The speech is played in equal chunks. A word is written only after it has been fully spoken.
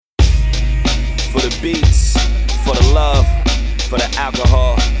for the beats, for the love, for the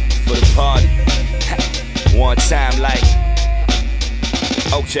alcohol, for the party. One time like,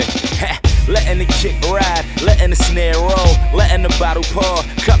 okay. Letting the kick ride, letting the snare roll, letting the bottle pour,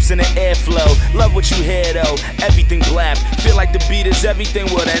 cups in the airflow. Love what you hear though, everything blab. Feel like the beat is everything,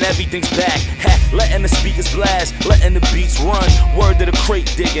 well then everything's back. Letting the speakers blast, letting the beats run. Word to the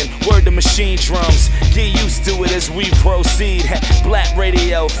crate digging, word to machine drums. Get used to it as we proceed. Black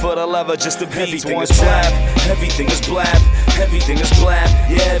radio for the lover, just the beats. Everything is blab, everything is blab, everything is blab.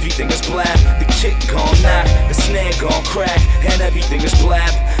 Yeah, everything is blab. The kick gon' knock, the snare gon' crack, and everything is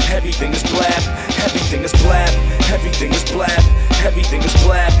blab, everything is blab, everything is blab, everything is blab, everything is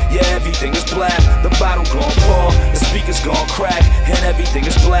blab, yeah, everything is blab. The bottle gon' pour, the speakers gon' crack, and everything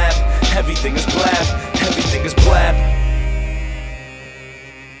is blab, everything is blab, everything is blab.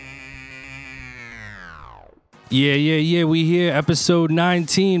 Yeah, we here, episode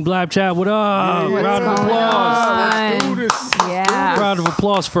 19, Blab Chat, what up? Round of applause. Let's do this. Yeah. Round of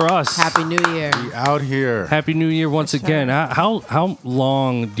applause for us. Happy New Year. We out here. Happy New Year once again. How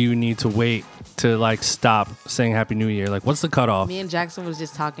long do you need to wait to like stop saying Happy New Year? Like, what's the cutoff? Me and Jackson was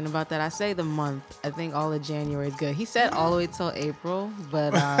just talking about that. I say the month. I think all of January is good. He said all the way till April,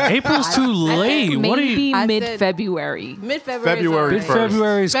 but April's too late. What are you? Maybe I said- mid-February. Mid-February. February is all right. first.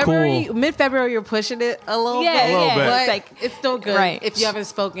 February is cool. Mid-February, you're pushing it a little Yeah, bit. a little but bit. It's like- it's still good Right. if you haven't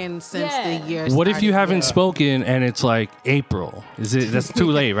spoken since Yeah. the year What if you started. haven't spoken and it's like April? That's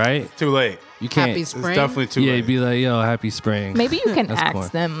too late, right? Too late. You can't. Happy It's spring? definitely too Yeah, late. you'd be like, yo, happy spring. Maybe you can That's ask cool.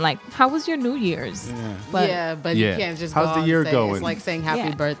 them, like, how was your New Year's? But yeah, but Yeah. you can't just How's go the on year and say, going? It's like saying happy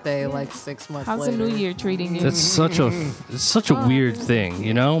Yeah. birthday like 6 months how's later. the New Year treating you? That's such a weird thing,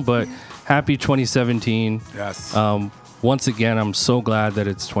 you know? But happy 2017. Yes. Once again, I'm so glad that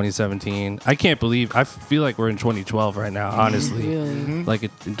it's 2017. I can't believe, I feel like we're in 2012 right now, honestly. Really? Like,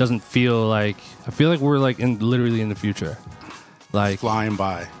 it doesn't feel like, I feel like we're like literally in the future. Like, Flying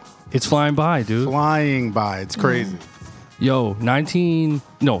by. it's flying by, dude. Flying by. It's crazy. Yo,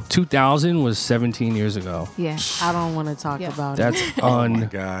 2000 was 17 years ago. Yeah. I don't want to talk Yeah. about That's it. Oh my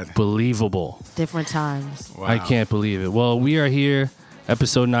God. unbelievable. Different times. Wow. I can't believe it. Well, we are here,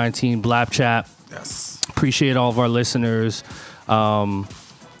 episode 19, Blab Chat. Yes. Appreciate all of our listeners.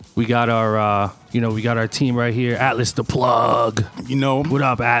 We got our, we got our team right here. Atlas the Plug. You know, What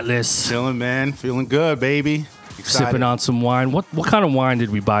up, Atlas? chilling, man. Feeling good, baby. Excited. Sipping on some wine. What kind of wine did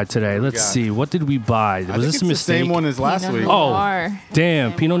we buy today? Let's got? see. What did we buy? I Was think this it's a the mistake? same one as last Pinot week. Noir. Oh,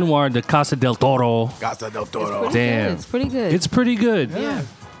 damn. Pinot Noir, the Casa del Toro. Casa del Toro. Damn. It's pretty good. It's pretty good. Yeah.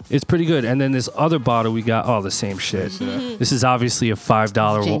 It's pretty good. And then this other bottle we got, the same shit. This is obviously a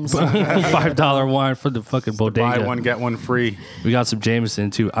 $5 Jameson. $5 wine for the fucking bodega. Buy one, get one free. We got some Jameson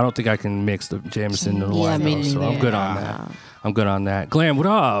too. I don't think I can mix the Jameson and the Yeah, wine, me though, so I'm neither. good on that. I'm good on that. Glam, what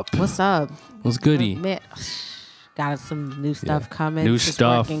up? What's up? What's goody? Man, got some new stuff coming. New Just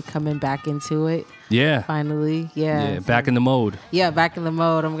stuff. working, coming back into it. Yeah. Finally. Yeah. Yeah, back in the mode. Yeah, back in the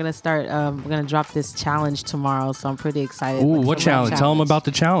mode. I'm gonna start. We're gonna drop this challenge tomorrow, so I'm pretty excited. Ooh, Like, what it's a rap challenge? Tell them about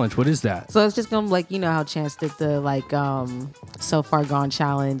the challenge. What is that? So it's just gonna like how Chance did the So Far Gone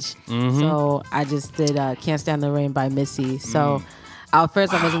challenge. Mm-hmm. So I just did Can't Stand the Rain by Missy. So at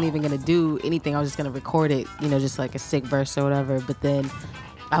first I wasn't even gonna do anything. I was just gonna record it, just like a sick verse or whatever. But then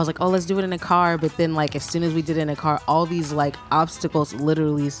I was like, oh, let's do it in a car. But then like as soon as we did it in a car, all these like obstacles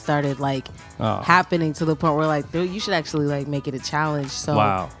literally started like happening to the point where like, dude, you should actually like make it a challenge. So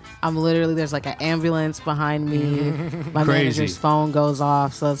Wow. I'm literally, there's like an ambulance behind me. My Crazy. manager's phone goes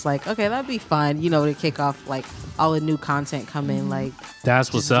off. So it's like, okay, that'd be fun, to kick off like all the new content coming. Like, That's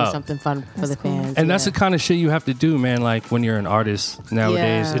just what's do up. something fun for the fans. And that's yeah. the kind of shit you have to do, man. Like when you're an artist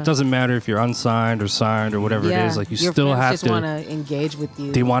nowadays, Yeah. it doesn't matter if you're unsigned or signed or whatever it is. Like you Your still friends have just to. want to engage with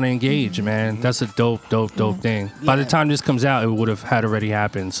you. They want to engage, man. That's a dope thing. By the Yeah. time this comes out, it would have had already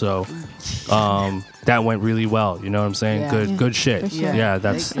happened. So, that went really well. You know what I'm saying? Yeah. Good shit. For sure. Yeah,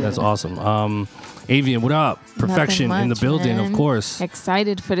 that's awesome. Avian, what up? Perfection Nothing in the much, building, man. of course.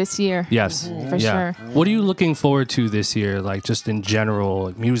 Excited for this year. Yes, For yeah. sure. What are you looking forward to this year? Like just in general,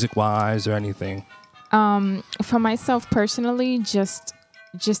 like music-wise or anything? For myself personally, just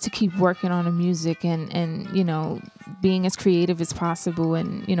to keep working on the music and being as creative as possible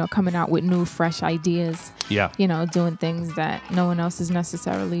and coming out with new fresh ideas, Yeah. doing things that no one else is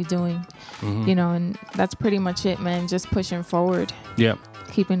necessarily doing, and that's pretty much it, man. Just pushing forward, Yeah.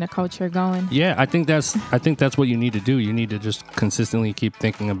 keeping the culture going. Yeah, I think that's what you need to do. You need to just consistently keep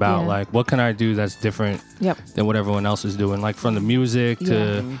thinking about Yeah. like what can I do that's different Yep. than what everyone else is doing, like from the music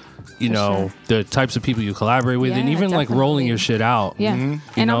to sure. the types of people you collaborate with, and Yeah, even like rolling definitely. your shit out. Yeah. You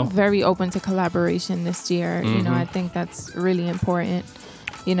And know? I'm very open to collaboration this year. I think that's really important,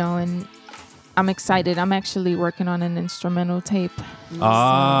 and I'm excited. I'm actually working on an instrumental tape.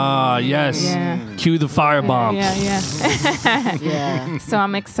 Yes. Yeah. Cue the firebomb. Yeah. Yeah. So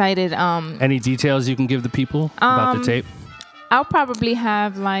I'm excited. Any details you can give the people about the tape? I'll probably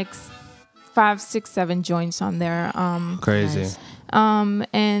have like 5, 6, 7 joints on there. Crazy. Nice.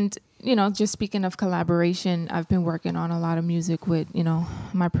 And just speaking of collaboration, I've been working on a lot of music with,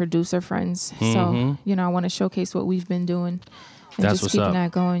 my producer friends. So, I want to showcase what we've been doing and That's just what's keeping up.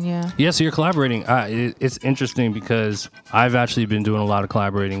 that going. Yeah. Yeah, so you're collaborating. It's interesting because I've actually been doing a lot of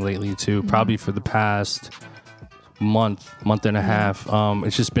collaborating lately too, probably for the past month and a half.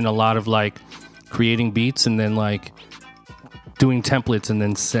 It's just been a lot of like creating beats and then like doing templates and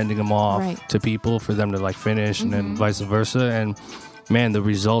then sending them off Right. to people for them to like finish and then vice versa. And man, the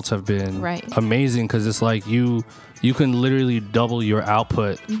results have been Right. amazing because it's like you can literally double your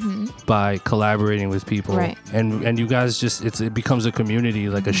output by collaborating with people. Right. And you guys it becomes a community,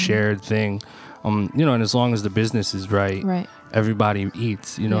 like a shared thing. And as long as the business is right, Right. everybody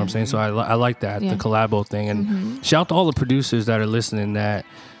eats, you know what I'm saying? So I like that, Yeah. the collabo thing. And shout out to all the producers that are listening that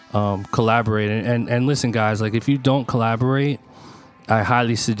collaborate. And listen, guys, like if you don't collaborate, I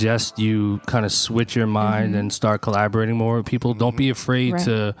highly suggest you kind of switch your mind and start collaborating more with people. Don't be afraid Right.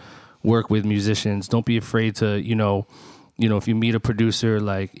 to work with musicians. Don't be afraid to, if you meet a producer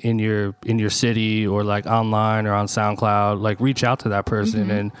like in your city or like online or on SoundCloud, like reach out to that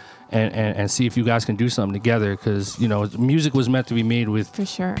person and see if you guys can do something together because, music was meant to be made with For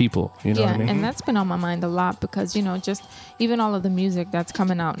sure. people. You know Yeah, what I mean? and that's been on my mind a lot because, just even all of the music that's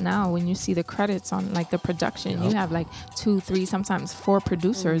coming out now, when you see the credits on like the production, you have like 2, 3, sometimes 4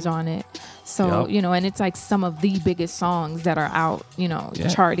 producers on it. So, Yep. and it's like some of the biggest songs that are out,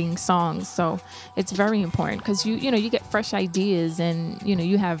 charting songs. So it's very important because you get fresh ideas and,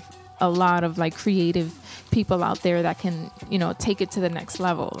 you have a lot of like creative people out there that can, take it to the next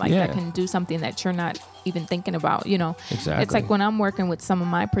level, like Yeah. that can do something that you're not even thinking about, Exactly. It's like when I'm working with some of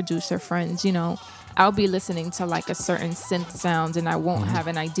my producer friends, I'll be listening to like a certain synth sound and I won't have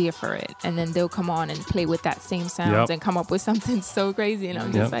an idea for it. And then they'll come on and play with that same sound Yep. and come up with something so crazy. And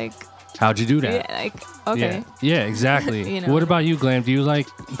I'm just Yep. like, How'd you do that? yeah, like, okay. Yeah, exactly. You know. What about you, Glam? Do you like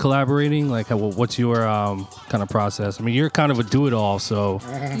collaborating? Like, what's your kind of process? I mean, you're kind of a do-it-all, so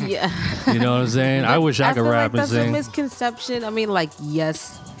Yeah. you know what I'm saying. I wish I could feel rap like and that's a sing. misconception. I mean, like,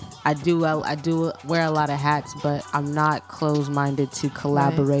 yes, I do wear a lot of hats, but I'm not closed-minded to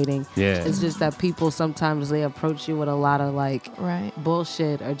collaborating. Yeah. It's just that people sometimes they approach you with a lot of like Right.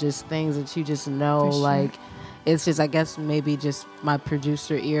 bullshit or just things that you just know, For sure. like. It's just, I guess, maybe just my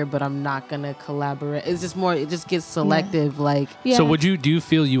producer ear, but I'm not gonna collaborate. It's just more. It just gets selective. Like, Yeah. So do you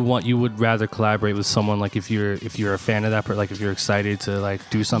feel you would rather collaborate with someone like if you're a fan of that person, like if you're excited to like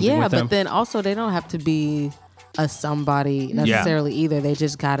do something yeah, with them? but then also they don't have to be a somebody necessarily either. They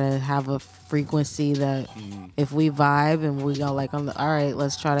just gotta have a frequency that if we vibe and we go like, all right,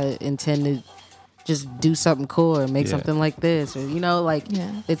 let's try to intend to just do something cool or make Yeah. something like this, or like Yeah.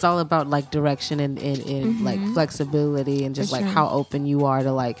 it's all about like direction and like flexibility and just For like sure. how open you are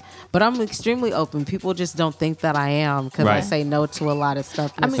to like. But I'm extremely open. People just don't think that I am because I Right. say no to a lot of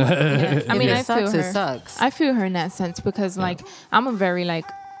stuff. I mean, yeah. I mean, If I it sucks, feel it her. sucks. I feel her in that sense because, like, I'm a very like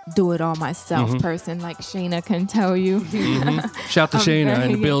do it all myself person. Like Shayna can tell you. Shout to I'm Shayna in the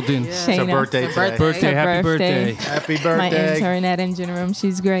very- building. It's her Shayna, birthday Her today. Birthday, Her happy birthday. Happy my birthday. intern at Engine Room.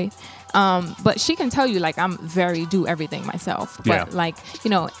 She's great. But she can tell you like I'm very do everything myself. But Yeah. like,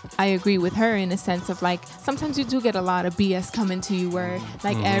 I agree with her in the sense of like sometimes you do get a lot of BS coming to you where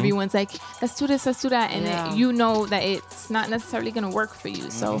like everyone's like, let's do this, let's do that. And Yeah. you know that it's not necessarily gonna work for you.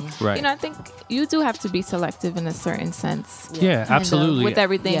 So Right. I think you do have to be selective in a certain sense. Yeah, And, absolutely. with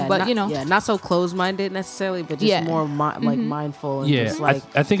everything. Yeah, But not, not so closed-minded necessarily, but just Yeah. more like mindful and Yeah, just like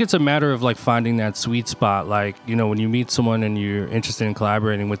I think it's a matter of like finding that sweet spot. Like, when you meet someone and you're interested in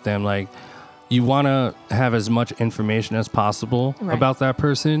collaborating with them, like you want to have as much information as possible Right. about that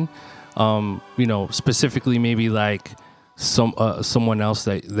person. Specifically maybe like someone else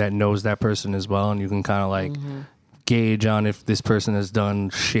that knows that person as well. And you can kind of like gauge on if this person has done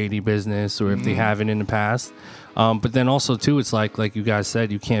shady business or if they haven't in the past. But then also too, it's like you guys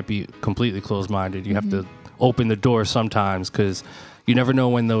said, you can't be completely closed-minded. You have to open the door sometimes because you never know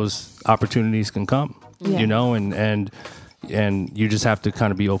when those opportunities can come, Yeah. and you just have to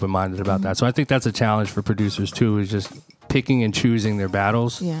kind of be open-minded about that. So I think that's a challenge for producers too, is just picking and choosing their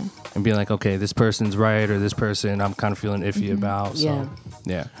battles Yeah. and being like, okay, this person's right or this person I'm kind of feeling iffy about. So,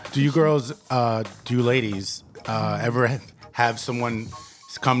 yeah. Do you girls, do you ladies ever have someone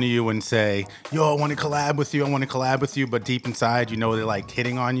come to you and say, "Yo, I want to collab with you. I want to collab with you," but deep inside, you know, they're like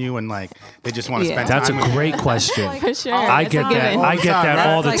hitting on you and like they just want to spend That's time a with you. great question. For sure. I get that. I get that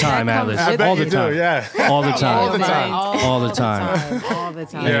all the That's time, like that Atlas. I bet All the you do, time. yeah. All the time. All the time. All the time. All the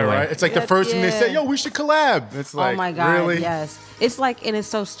time. Yeah, Anyway. right. It's like the first thing they say, "Yo, we should collab." It's like, Oh my God, really? yes. It's like, and it's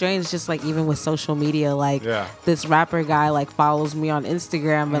so strange, just like even with social media, like Yeah. this rapper guy like follows me on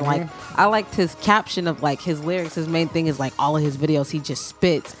Instagram and like I liked his caption of like his lyrics. His main thing is like all of his videos, he just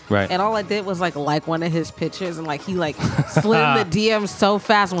spits. Right. And all I did was like one of his pictures and like he like slid in the DM so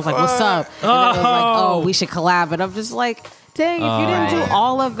fast and was like, "What's up?" And then it was like, "Oh, we should collab." And I'm just like, dang, if you didn't do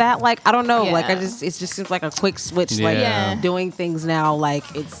all of that, like I don't know, like Yeah. it just seems like a quick switch, like Yeah. doing things now, like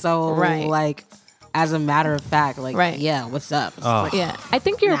it's so Right. like as a matter of fact, like Right. yeah, what's up? It's Oh. like, Yeah, I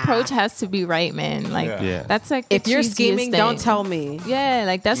think your Nah. approach has to be right, man. Like Yeah. that's like the if you're cheesiest scheming, don't thing. tell me. Yeah,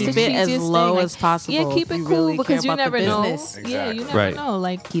 like that's Keep the it as cheesiest low thing. Like, as possible Yeah, keep if it you cool really because care you about the never know. business. Yeah, you never Right. know.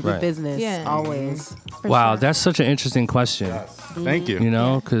 Like Keep Right. it business Yeah. always. for Wow, sure. that's such an interesting question. Thank you. You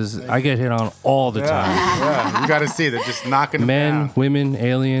know, because I get hit on all the time. Yeah, you got to see they're just knocking them Men, down. women,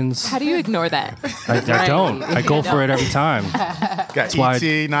 aliens. How do you ignore that? I don't. I go for it every time. Got why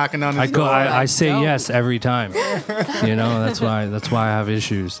ET knocking on his I go. door. I say yes every time. You know, that's why I have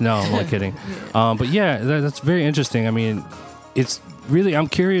issues. No, I'm only kidding. But yeah, that's very interesting. I mean, it's really. I'm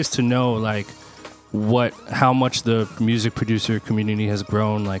curious to know like how much the music producer community has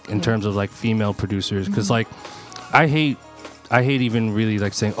grown, like in terms of like female producers, because like I hate even really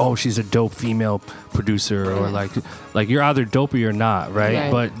like saying, "Oh, she's a dope female producer," or like you're either dope or you're not, right?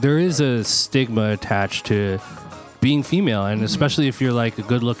 Right. But there is a stigma attached to being female, and especially if you're like a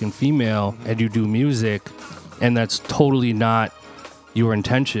good-looking female and you do music, and that's totally not your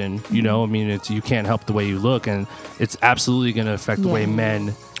intention. You know, I mean, you can't help the way you look, and it's absolutely going to affect the way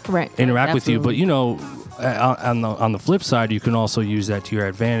men Right. interact with you. Absolutely. But you know, on the flip side, you can also use that to your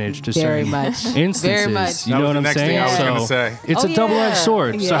advantage to Very certain much. instances. Very much. You That know was what the I'm next thing saying? I was So gonna say. it's Oh, a double-edged yeah.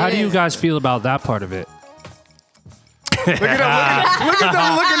 sword. So Yeah, how it do you is. guys feel about that part of it? Look at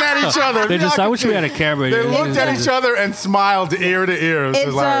them looking at each other. They just. Y'all I can wish we see. had a camera. They looked at each other and smiled ear to ear. It was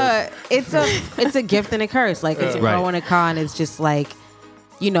hilarious. It's a gift and a curse. Like it's a Right. pro and a con. It's just like,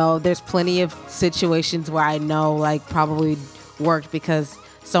 you know, there's plenty of situations where I know like probably worked because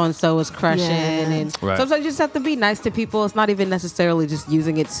so and so was crushing, Yeah. and Right. sometimes you just have to be nice to people. It's not even necessarily just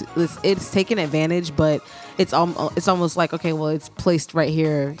using it. It's taking advantage, but it's almost like, okay, well, it's placed right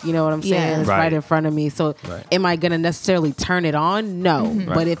here. You know what I'm saying? Yeah. It's Right. right in front of me. So Right. am I gonna necessarily turn it on? No. Right.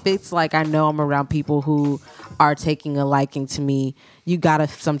 But if it's like I know I'm around people who are taking a liking to me, you gotta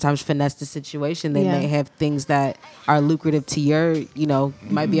sometimes finesse the situation. They Yeah. may have things that are lucrative to your, you know,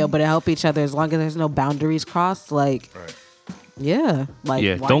 might be able to help each other as long as there's no boundaries crossed. Like, yeah, like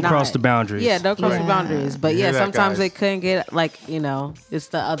Yeah, why don't cross not? the boundaries. Yeah, don't cross Right. the boundaries. But You yeah, hear that, sometimes guys? it couldn't get like, you know, it's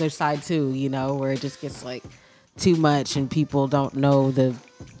the other side too. You know, where it just gets like too much and people don't know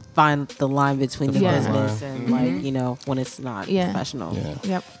find the line between the Yeah. business and like, you know, when it's not Yeah. professional. Yeah.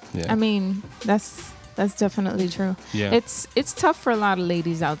 Yep. Yeah. I mean, that's definitely true. Yeah. It's tough for a lot of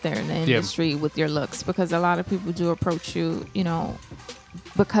ladies out there in the Yeah. industry with your looks because a lot of people do approach you, you know,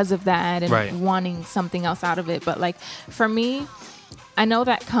 because of that and Right. wanting something else out of it. But like for me, I know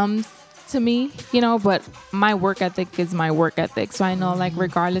that comes to me, you know, but my work ethic is my work ethic. So I know like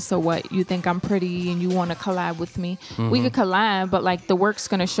regardless of what you think I'm pretty and you want to collab with me, we could collab, but like the work's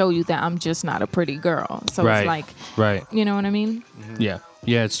going to show you that I'm just not a pretty girl. So Right. it's like, Right. you know what I mean? Yeah.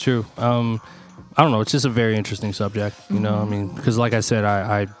 Yeah, it's true. I don't know. It's just a very interesting subject, you know. I mean, because like I said,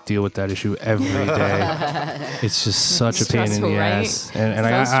 I deal with that issue every day. It's just such a pain in Stressful, the right? ass, and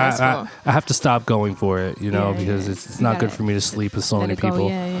So I stressful. have to stop going for it, you know, Yeah, because yeah. it's You not good gotta for me to sleep with so Let many it go. people.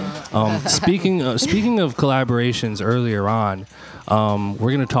 Yeah, yeah. Speaking of collaborations earlier on,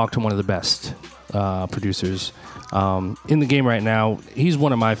 we're gonna talk to one of the best producers in the game right now. He's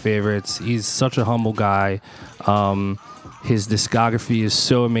one of my favorites. He's such a humble guy. His discography is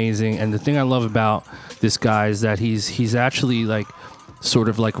so amazing, and the thing I love about this guy is that he's actually like sort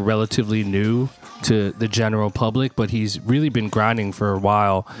of like relatively new to the general public, but he's really been grinding for a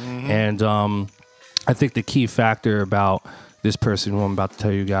while. And I think the key factor about this person who I'm about to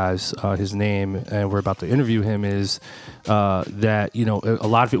tell you guys his name, and we're about to interview him, is that, you know, a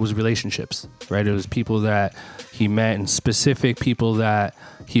lot of it was relationships, right? It was people that he met and specific people that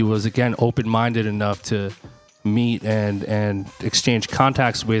he was, again, open-minded enough to meet and exchange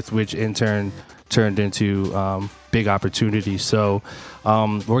contacts with, which in turn turned into big opportunities. So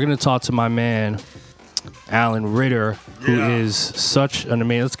we're going to talk to my man, Alan Ritter, who is such an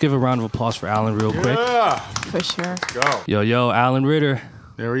amazing... Let's give a round of applause for Alan real quick. Yeah. For sure. Go. Yo, Alan Ritter.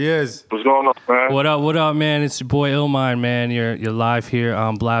 There he is. What's going on, man? What up, man? It's your boy Illmind, man. You're live here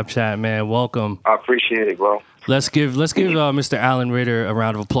on Blab Chat, man. Welcome. I appreciate it, bro. Let's give Mr. Alan Ritter a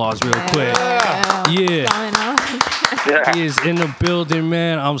round of applause real quick. Yeah. He is in the building,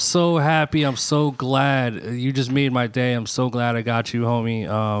 man. I'm so happy. I'm so glad. You just made my day. I'm so glad I got you, homie,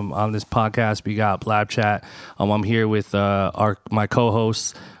 on this podcast. We got Blab Chat. I'm here with my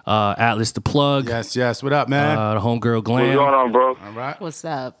co-hosts, Atlas the Plug. Yes. What up, man? The homegirl Glam. What's going on, bro? All right. What's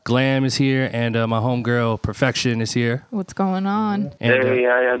up? Glam is here, and my homegirl Perfection is here. What's going on? And, Hey,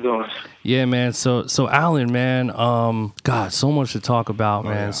 how y'all doing? yeah, man. So Alan, man, God, so much to talk about,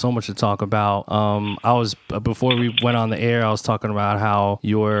 man. yeah. So much to talk about. I was before we went on the air, I was talking about how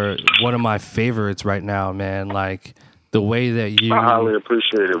you're one of my favorites right now, man. Like the way that you, I highly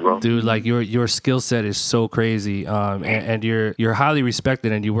appreciate it, bro. dude, like your skill set is so crazy, and you're highly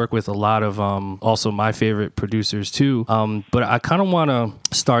respected, and you work with a lot of also my favorite producers too. But I kind of want to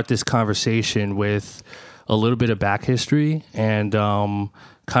start this conversation with a little bit of back history and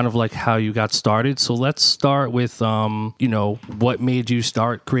kind of like how you got started. So let's start with what made you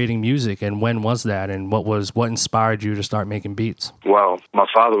start creating music, and when was that, and what inspired you to start making beats? Well, my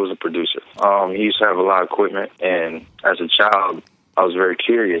father was a producer. He used to have a lot of equipment, and as a child, I was very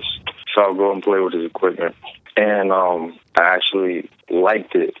curious. So I'll go and play with his equipment, and I actually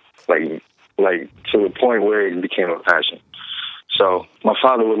liked it, like to the point where it became a passion. So my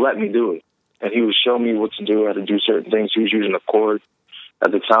father would let me do it, and he would show me what to do, how to do certain things. He was using a Korg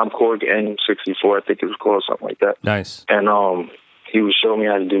at the time, Korg N64, I think it was called, something like that. Nice. And he would show me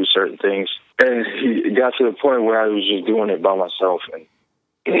how to do certain things. And he got to the point where I was just doing it by myself. And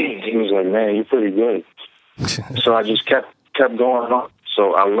he was like, man, you're pretty good. So I just kept going on.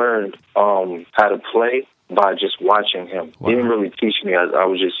 So I learned how to play by just watching him. Wow. He didn't really teach me. I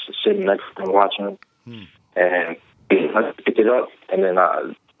was just sitting next to him watching him. And I picked it up, and then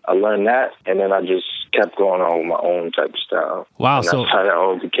I learned that, and then I just kept going on with my own type of style. Wow, And so that's how that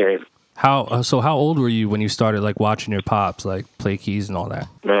all became. How old were you when you started like watching your pops like play keys and all that?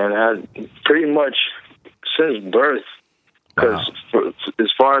 Man, I pretty much since birth, because as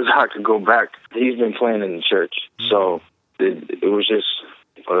far as I could go back, he's been playing in the church. So it was just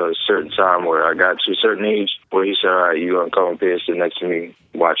a certain time where I got to a certain age where he said, all right, you're going to come up here, sit next to me,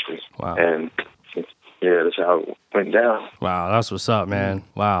 watch me. Wow. And yeah, that's how it went down. Wow, that's what's up, man.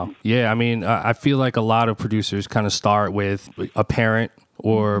 Wow. Yeah, I mean, I feel like a lot of producers kind of start with a parent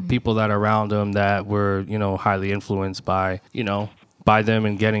or people that are around them that were, highly influenced by them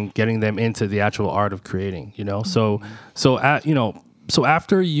and getting them into the actual art of creating, So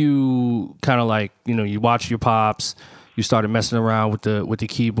after you kind of like, you watched your pops, you started messing around with the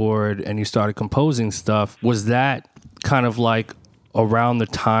keyboard and you started composing stuff. Was that kind of like around the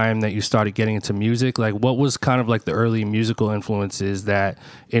time that you started getting into music? Like what was kind of like the early musical influences that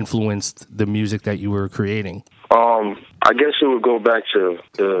influenced the music that you were creating? I guess it would go back to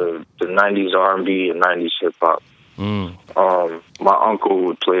the 90s R&B and 90s hip hop. My uncle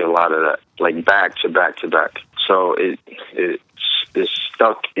would play a lot of that, like back to back to back. So it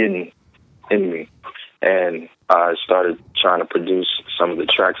stuck in me, and I started trying to produce some of the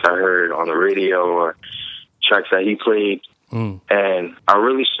tracks I heard on the radio or tracks that he played. And I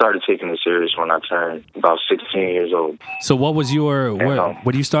really started taking it serious when I turned about 16 years old. So what was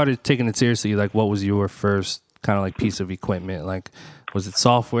when you started taking it seriously, like what was your first kind of like piece of equipment? Like, was it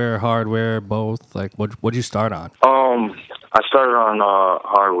software, hardware, both? Like what'd you start on? I started on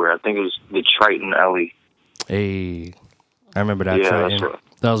hardware. I think it was the Triton LE. Hey, I remember that. Yeah, Triton.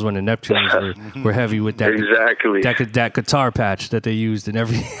 That was when the Neptunes were heavy with that. Exactly. That guitar patch that they used in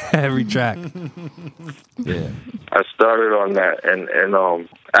every track. Yeah. I started on that, and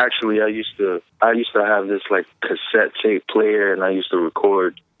actually I used to have this like cassette tape player, and I used to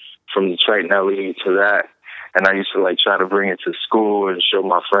record from the Triton LE to that, and I used to like try to bring it to school and show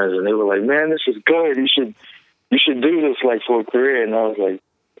my friends, and they were like, "Man, this is good. You should do this like for a career." And I was like,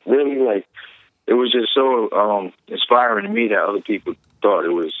 really, like it was just so inspiring to me that other people thought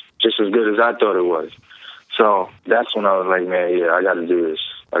it was just as good as I thought it was. So that's when I was like, man, yeah, I got to do this.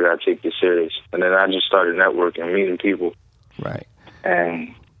 I got to take this serious. And then I just started networking, meeting people. Right.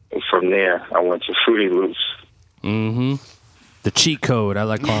 And from there, I went to Fruity Loops. Mm-hmm. The cheat code. I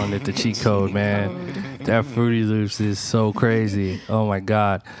like calling it the cheat code, man. That Fruity Loops is so crazy. Oh, my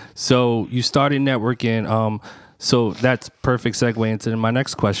God. So you started networking. So that's perfect segue into my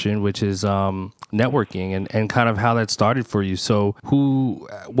next question, which is networking and kind of how that started for you. So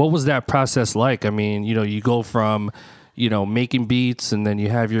what was that process like? I mean, you go from, making beats, and then you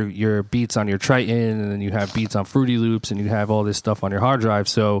have your beats on your Triton, and then you have beats on Fruity Loops, and you have all this stuff on your hard drive.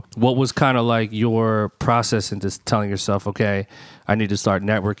 So what was kind of like your process into telling yourself, okay, I need to start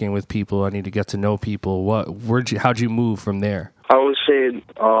networking with people, I need to get to know people? How'd you move from there? I would say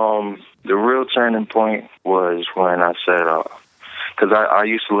the real turning point was when I said, because I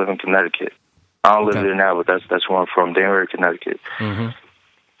used to live in Connecticut. I don't live there now, but that's where I'm from, Danbury, Connecticut. Mm-hmm.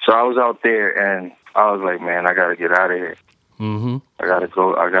 So I was out there, and I was like, man, I got to get out of here. Mm-hmm. I got to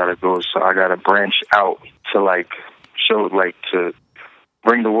go. So I got to branch out to, to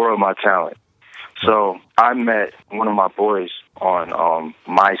bring the world my talent. So I met one of my boys on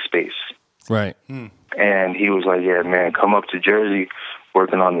MySpace. Right. And he was like, yeah, man, come up to Jersey,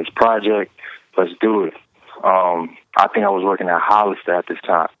 working on this project. Let's do it. I think I was working at Hollister at this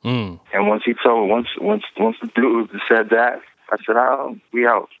time. And once the dude said that, I said, we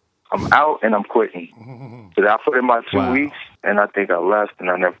out. I'm out and I'm quitting. But I put in my 2 weeks, and I think I left, and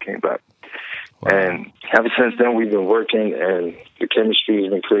I never came back. Wow. And ever since then, we've been working, and the chemistry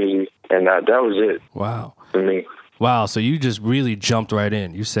has been crazy, and that was it. Wow. For me. Wow, so you just really jumped right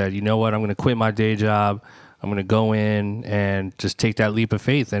in. You said, you know what, I'm going to quit my day job. I'm going to go in and just take that leap of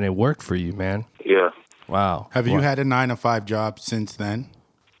faith, and it worked for you, man. Yeah. Wow. Have you had a 9-to-5 job since then?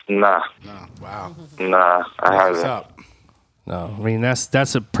 Nah. No. Wow. Nah, I haven't. What's up? No, I mean,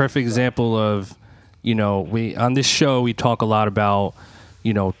 that's a perfect example of, we on this show, we talk a lot about,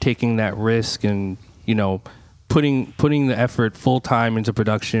 taking that risk and, putting the effort full-time into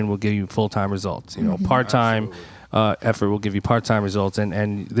production will give you full-time results. Part-time effort will give you part-time results.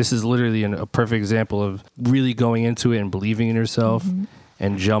 And this is literally a perfect example of really going into it and believing in yourself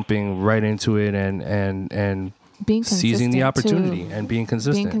and jumping right into it and being seizing the opportunity and being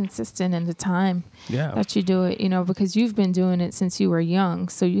consistent. Being consistent in the time that you do it, because you've been doing it since you were young.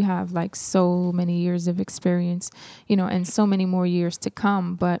 So you have so many years of experience, and so many more years to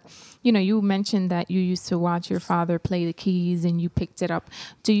come. But, you mentioned that you used to watch your father play the keys and you picked it up.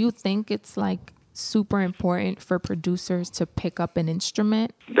 Do you think it's super important for producers to pick up an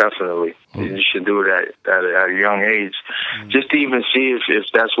instrument? Definitely. You should do it at a young age, just to even see if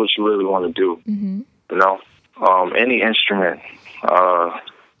that's what you really want to do. Any instrument.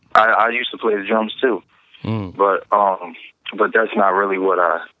 I used to play the drums too, but that's not really what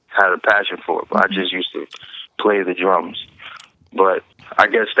I had a passion for. But I just used to play the drums. But I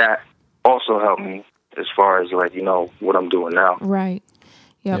guess that also helped me as far as what I'm doing now. Right.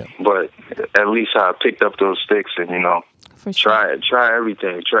 Yep. Yeah. But at least I picked up those sticks and For sure. try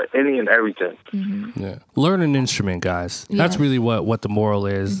everything, try any and everything. Yeah. Learn an instrument, guys. Yes. That's really what the moral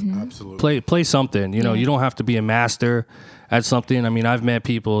is. Absolutely. Play something. You don't have to be a master at something. I mean, I've met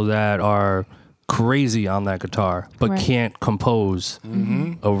people that are crazy on that guitar, but can't compose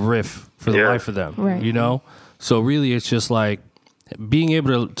a riff for the life of them. Right. So really, it's just being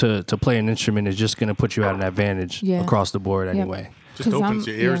able to play an instrument is just going to put you at an advantage across the board anyway. Just opens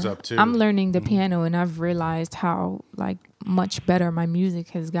your ears up too. I'm learning the piano, and I've realized how much better my music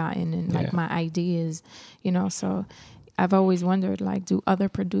has gotten, and my ideas. So I've always wondered, do other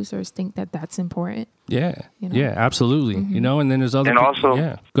producers think that that's important? Yeah, yeah, absolutely. And then there's other. And also,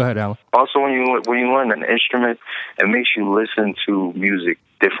 go ahead, Alan. Also, when you learn an instrument, it makes you listen to music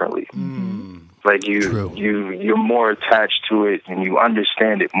differently. You're more attached to it, and you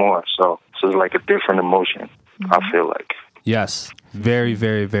understand it more. So it's like a different emotion. I feel like. Yes, very,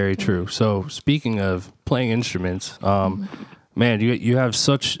 very, very true. So speaking of playing instruments, man, you have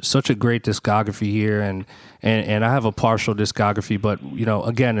such a great discography here, and I have a partial discography. But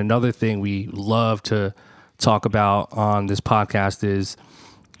again, another thing we love to talk about on this podcast is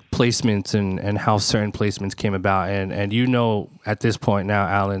placements and how certain placements came about. And at this point now,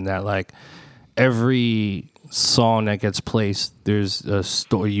 Alan, that every song that gets placed, there's a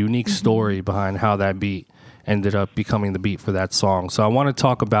unique story behind how that beat ended up becoming the beat for that song. So I want to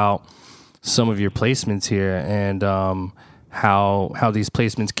talk about some of your placements here and how these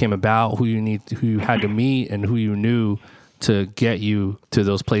placements came about, who you had to meet, and who you knew to get you to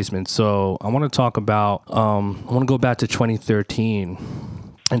those placements. So I want to talk about I want to go back to 2013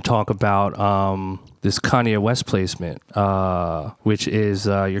 and talk about this Kanye West placement, which is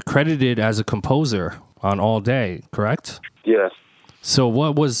you're credited as a composer on All Day, correct? Yes. So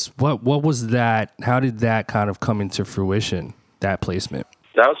what was that? How did that kind of come into fruition? That placement.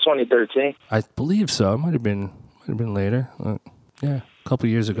 That was 2013. I believe so. It might have been later. Yeah, a couple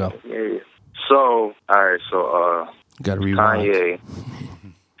years ago. Yeah. So all right. So got to rewind. Kanye.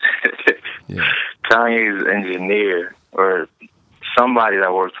 Kanye's engineer or somebody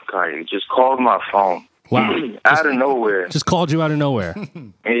that works for Kanye just called my phone. Wow. Out of nowhere. Just called you out of nowhere.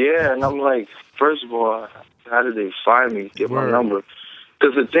 Yeah, and I'm like, first of all, How did they find me? Get my number?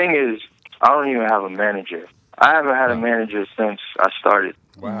 Because the thing is, I don't even have a manager. I haven't had a manager since I started.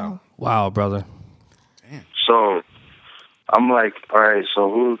 Wow, brother. So I'm like, all right, so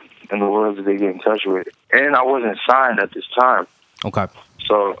who in the world did they get in touch with? And I wasn't signed at this time. Okay.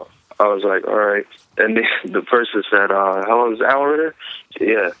 So I was like, all right. And the person said, hello, is Alan Ritter?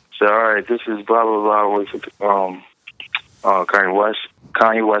 Yeah. So, all right, this is blah, blah, blah. With Kanye West.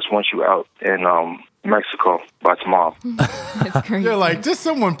 Kanye West wants you out in Mexico by tomorrow. That's crazy. You're like, just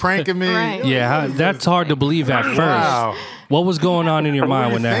someone pranking me. Right. Yeah, that's hard to believe at first. Wow. What was going on in your mind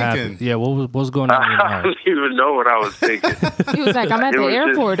were when you that thinking? happened? Yeah, what was going on in your I mind? don't even know what I was thinking. He was like, I'm at It the was just-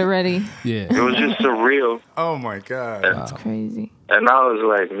 airport already. It Yeah. was just surreal. Oh my God. It's crazy. And I was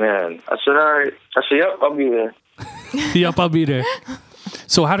like, man. I said, all right. I said, yep, I'll be there. Yep, I'll be there.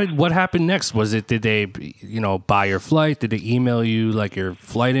 So what happened next? Was it, did they, buy your flight? Did they email you like your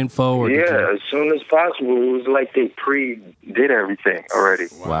flight info? Or Yeah, as soon as possible. It was like they pre-did everything already.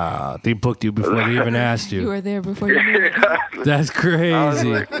 Wow, they booked you before they even asked You you. were there before you knew it. That's I was crazy.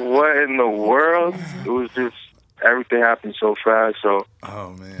 like, what in the world? It was just, everything happened so fast. So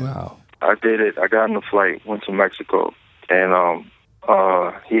Oh man. Wow. I did it. I got on the flight, went to Mexico, and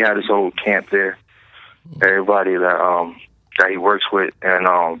he had his whole camp there. Everybody that he works with, and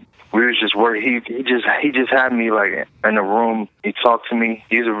we was just working. He just had me like in a room. He talked to me.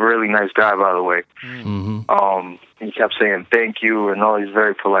 He's a really nice guy, by the way. Mm-hmm. He kept saying thank you and all. He's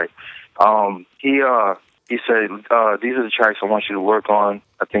very polite. He said these are the tracks I want you to work on.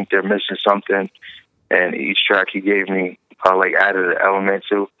 I think they're missing something, and each track he gave me like added an element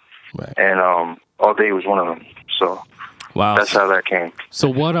to. Right. And All Day was one of them. So Wow. that's how that came. So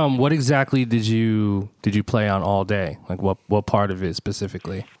what exactly did you play on All Day? Like what part of it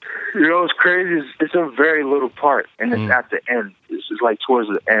specifically? You know what's crazy? It's a very little part, and it's at the end. It's like towards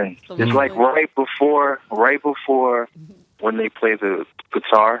the end. It's like right before when they play the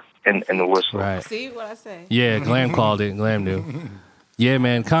guitar and the whistle. Right. See what I say? Yeah, Glam called it. Glam knew. Yeah,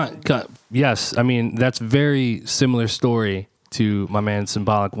 man. Yes, I mean that's very similar story to my man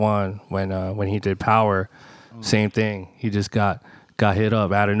Symbolic One when he did Power. Same thing. He just got hit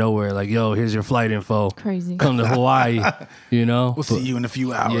up out of nowhere, like, yo, here's your flight info. Crazy. Come to Hawaii, We'll see you in a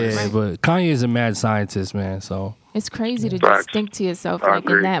few hours. Yeah, but Kanye is a mad scientist, man. So It's crazy to Facts. just think to yourself, I like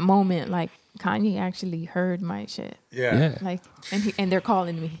in agree. that moment, like Kanye actually heard my shit. yeah, Like, and they're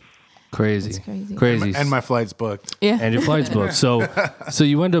calling me. crazy, It's crazy. crazy. And my flight's booked. Yeah. And your flight's booked. So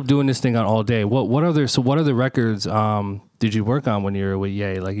you end up doing this thing on All Day. What other records did you work on when you were with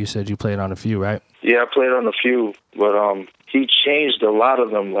Ye? Like you said, you played on a few, right? Yeah, I played on a few, but he changed a lot of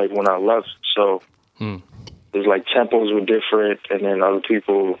them. Like when I left, so there's like tempos were different, and then other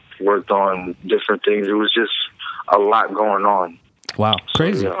people worked on different things. It was just a lot going on. Wow,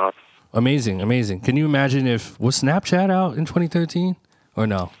 crazy, Yeah. amazing. Can you imagine if was Snapchat out in 2013 or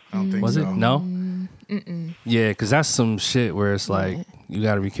no? I don't think Was so. it no? Yeah, because that's some shit where it's like you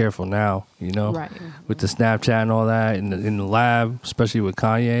got to be careful now, Right. with the Snapchat and all that in the lab, especially with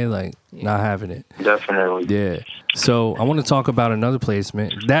Kanye, like not having it. Definitely. Yeah. So I want to talk about another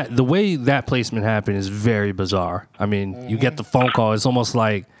placement. That the way that placement happened is very bizarre. I mean, you get the phone call. It's almost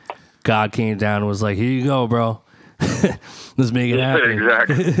like God came down and was like, "Here you go, bro. Let's make it happen."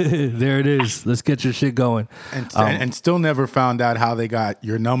 Exactly. There it is. Let's get your shit going. And still never found out how they got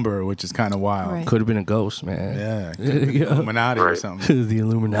your number, which is kind of wild. Right. Could have been a ghost, man. Yeah. Illuminati or Right. something. The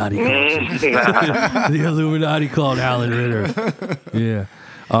Illuminati called the Illuminati called Alan Ritter. Yeah.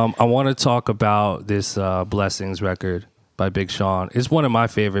 I want to talk about this Blessings record by Big Sean. It's one of my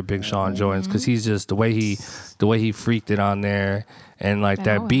favorite Big Sean joints because he's just the way he freaked it on there, and like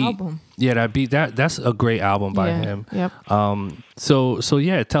that whole beat. album. Yeah, that beat that's a great album by Yeah. him. Yep. So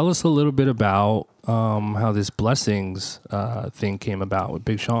yeah, tell us a little bit about how this Blessings thing came about with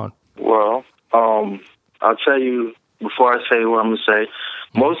Big Sean. Well, I'll tell you before I say what I'm gonna say.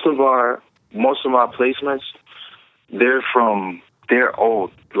 Most of my placements, they're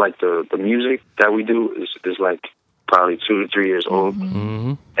old. Like the music that we do is like probably 2 to 3 years old,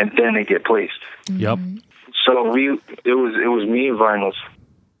 Mm-hmm. and then they get placed. Yep. So it was me and Vinyls.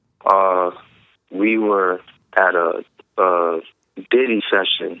 We were at a Diddy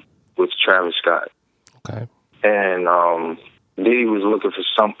session with Travis Scott, Okay. and Diddy was looking for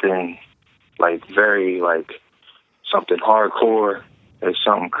something like very like something hardcore or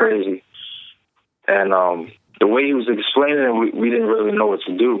something crazy, and the way he was explaining it, we didn't really know what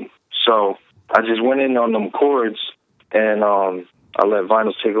to do. So I just went in on them chords, and I let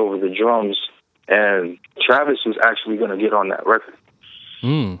Vinyls take over the drums. And Travis was actually going to get on that record.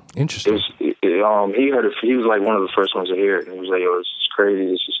 Interesting. He heard it. He was like one of the first ones to hear it. And he was like, "Yo, this is crazy.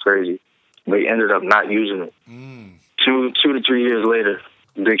 This is crazy." they ended up not using it. 2 to 3 years later,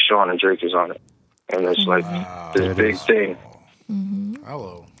 Big Sean and Drake is on it. And it's like this big thing.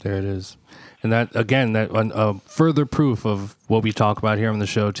 Hello. There it is. And that, again, that further proof of what we talk about here on the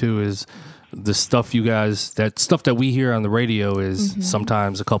show, too, is the stuff that stuff that we hear on the radio is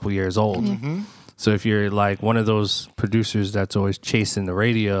sometimes a couple years old. So if you're like one of those producers that's always chasing the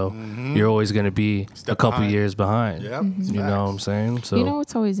radio, you're always going to be a couple years behind. Yep. You know what I'm saying? So You know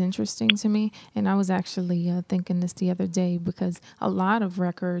what's always interesting to me? And I was actually thinking this the other day, because a lot of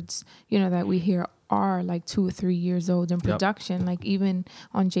records, that we hear are like 2 or 3 years old in production. Like even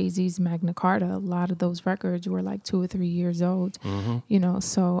on Jay-Z's Magna Carta, a lot of those records were like 2 or 3 years old.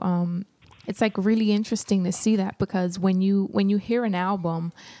 So it's like really interesting to see that, because when you hear an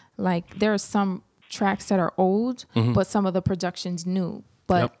album, like there are some tracks that are old, but some of the production's new,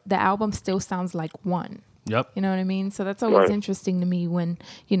 but the album still sounds like one. Yep. You know what I mean? So that's always interesting to me when,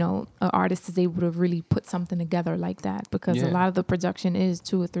 an artist is able to really put something together like that, because a lot of the production is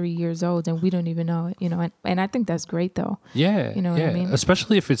 2 or 3 years old and we don't even know it, and I think that's great though. Yeah. You know what I mean?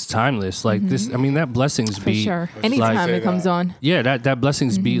 Especially if it's timeless. Like this, I mean, that Blessings For beat. sure. Anytime like, it comes on. Yeah, that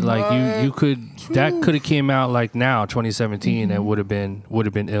Blessings beat, like you could, that could have came out like now, 2017, and would have been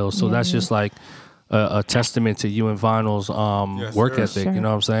ill. So that's just like a testament to you and Vinyl's work ethic. Sure. You know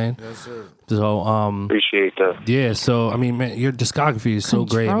what I'm saying? Yes, sir. So Appreciate that. yeah. So I mean, man, your discography is so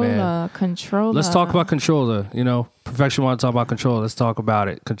great, man. Controller. Let's talk about Controller. Perfection want to talk about Controller. Let's talk about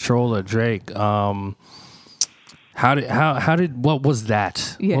it. Controller, Drake. What was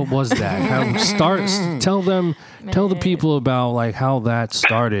that? Yeah. What was that? Tell the people about like how that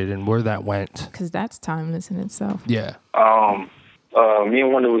started and where that went. Because that's timeless in itself. Yeah. Me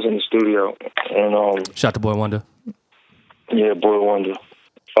and Wonder was in the studio, and Shout to Boy Wonder. yeah, Boy Wonder.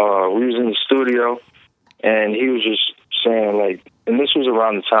 We was in the studio, and he was just saying like, and this was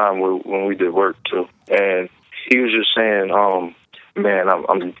around the time when we did work too, and he was just saying, man,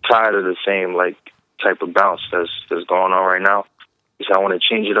 I'm tired of the same like type of bounce that's going on right now. He said, I want to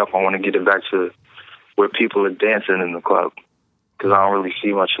change it up. I want to get it back to where people are dancing in the club, because I don't really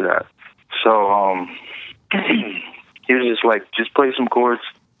see much of that. So he was just like, just play some chords,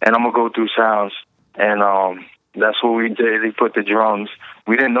 and I'm gonna go through sounds, and that's what we did. He put the drums.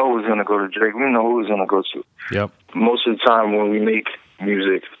 We didn't know it was gonna go to Drake. We didn't know who it was gonna go to. Yep. Most of the time when we make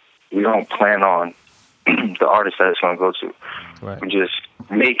music, we don't plan on the artist that it's gonna go to. Right. We just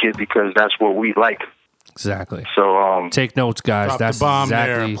make it because that's what we like. Exactly. So Take notes, guys. Drop the That's bomb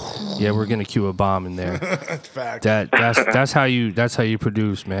exactly. Yeah, we're gonna cue a bomb in there. Fact. That's how you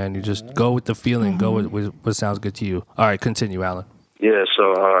produce, man. You just go with the feeling. Go with what sounds good to you. All right, continue, Alan. yeah,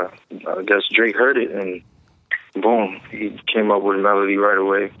 so I guess Drake heard it, and boom, he came up with a melody right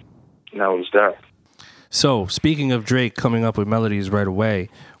away. And that was that. So, speaking of Drake coming up with melodies right away,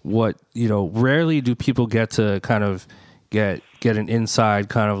 rarely do people get to kind of get an inside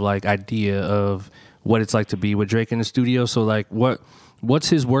kind of like idea of what it's like to be with Drake in the studio. So, like, what's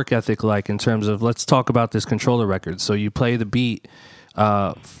his work ethic like in terms of, let's talk about this Controller record. So you play the beat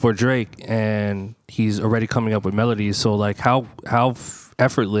for Drake, and he's already coming up with melodies. So, like, how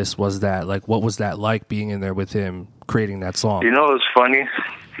effortless was that? Like, what was that like being in there with him creating that song? It's funny.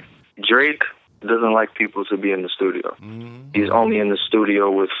 Drake doesn't like people to be in the studio. He's only in the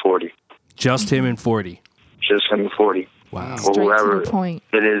studio with 40. Just him and 40. Just him and 40. Wow. Or Straight whoever to the point.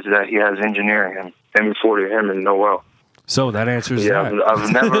 it is that he has engineering him. Him and 40, him and Noel. So that answers Yeah, that.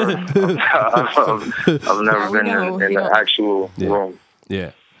 I've never been in the actual room.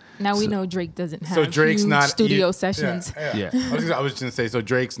 Yeah. Now we know Drake doesn't have So Drake's huge not studio sessions. Yeah. I was just gonna say, so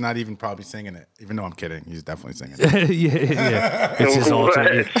Drake's not even probably singing it, even though I'm kidding. He's definitely singing it. yeah. It's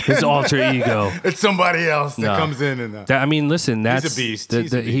his alter ego. It's somebody else that No. comes in and. I mean, listen, that's beast. The,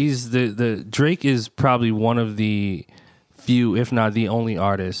 He's a the, beast. he's the Drake is probably one of the few, if not the only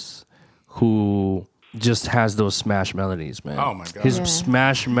artists who just has those smash melodies, man. Oh, my God. His Yeah.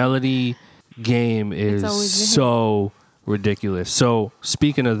 smash melody game is always been so ridiculous. So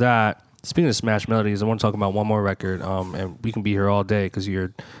speaking of smash melodies, I want to talk about one more record, and we can be here all day because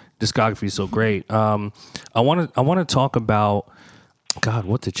your discography is so great. I want to talk about, God,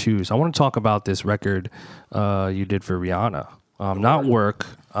 what to choose. I want to talk about this record you did for Rihanna. Not Work.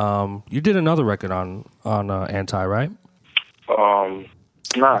 You did another record on Anti, right?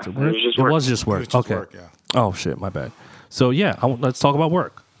 Nah, it was just It work. was just Work. It was just Okay. Work, yeah. Oh shit, my bad. So yeah, let's talk about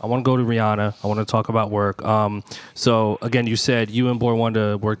Work. I want to go to Rihanna. I want to talk about Work. So again, you said you and Boy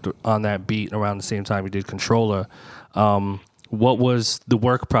Wonder worked on that beat around the same time you did Controller. What was the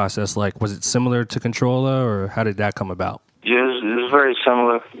work process like? Was it similar to Controller, or how did that come about? Yeah, it was very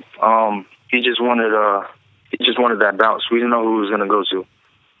similar. He just wanted that bounce. We didn't know who he was gonna go to.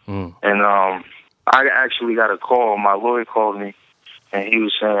 And I actually got a call. My lawyer called me, and he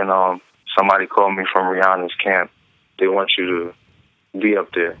was saying somebody called me from Rihanna's camp. They want you to be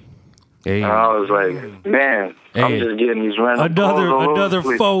up there. Hey. And I was like, man, I'm just getting these random calls all over another the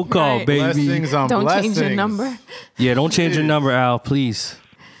place. phone call, Right. baby. Blessings on Don't blessings. change your number. Yeah, don't change your number, Al, please.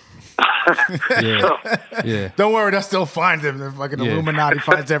 Yeah. Don't worry, they'll still find him. The fucking Yeah. Illuminati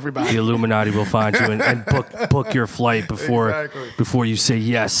finds everybody. The Illuminati will find you and book your flight before you say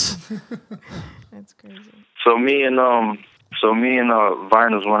yes. That's crazy. So me and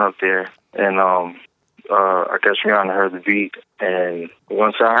Vinyls went up there, and I guess Rihanna heard the beat, and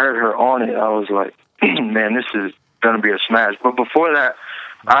once I heard her on it, I was like, man, this is gonna be a smash. But before that,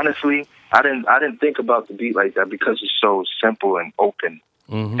 honestly, I didn't think about the beat like that because it's so simple and open,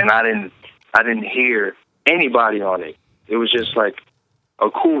 and I didn't hear anybody on it. It was just like a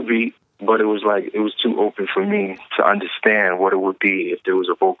cool beat, but it was too open for me to understand what it would be if there was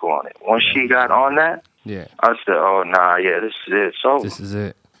a vocal on it. Once she got on that, Yeah. I said, oh, nah, yeah, this is it. So, This is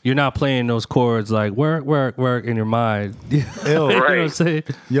it. You're not playing those chords like work, work, work in your mind. You know what I'm saying?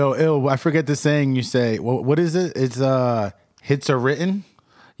 Yo, Ill, I forget the saying you say. What is it? It's hits are written.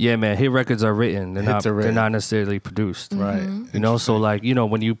 Yeah, man. Hit records are written. Hits are written. They're not necessarily produced. Right. You know, so like, you know,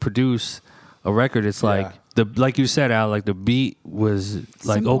 when you produce a record, it's like like you said, Al, like the beat was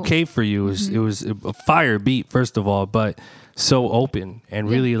like Simple. okay for you. It was a fire beat, first of all, but so open, and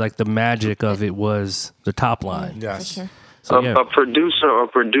really like the magic of it was the top line. Yes. For sure. So yeah. a producer or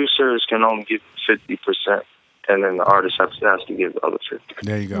producers can only give 50%, and then the artist has to give the other 50%.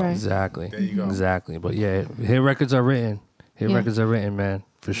 There you go. Right. Exactly. There you go. Exactly. But yeah, hit records are written. Hit Yeah. records are written, man,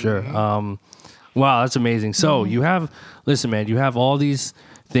 for sure. Wow, that's amazing. So you have all these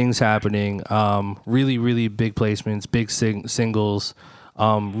things happening. Really, really big placements, big singles.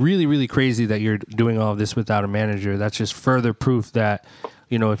 Really, really crazy that you're doing all of this without a manager. That's just further proof that,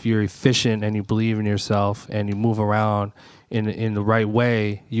 you know, if you're efficient and you believe in yourself and you move around in the right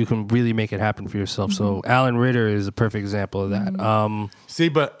way, you can really make it happen for yourself. So Alan Ritter is a perfect example of that. See,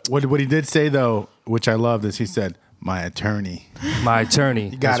 but what he did say though, which I love, is he said, "My attorney." My attorney.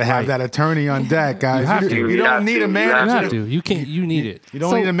 You got to have that attorney on deck, guys. You have to. You You don't have need to. a You You manager. have to. You can't. You need it. You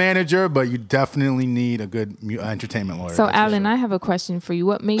don't So- need a manager, but you definitely need a good entertainment lawyer. So, that's for Alan, sure. I have a question for you.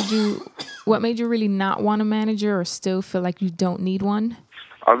 What made you really not want a manager, or still feel like you don't need one?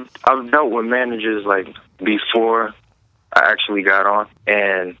 I've dealt with managers like before I actually got on,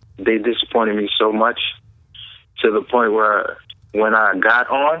 and they disappointed me so much to the point where when I got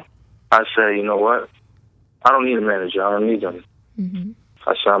on, I said, you know what? I don't need a manager. I don't need them.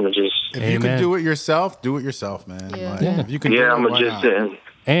 I said, I'm going to just, If you Amen. can do it yourself, man. Yeah. Like, Yeah. If you can do yeah, it, I'm why going to just not? sit and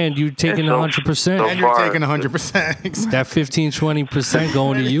And you taking so- 100%. And you're far. taking 100%. That 15-20%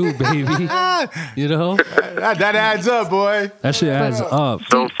 going to you, baby. You know? that adds up, boy. That shit adds up.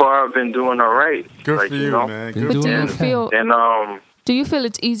 so far I've been doing all right. Good like, for you, know? man. Been Good doing for you. okay. And Do you feel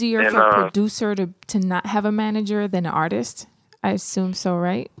it's easier And, for a producer to not have a manager than an artist? I assume so,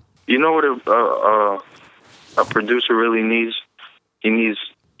 right? you know what a producer really needs? He needs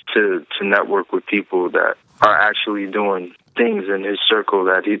to network with people that are actually doing things in his circle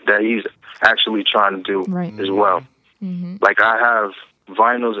that he's actually trying to do Right. as well. Like I have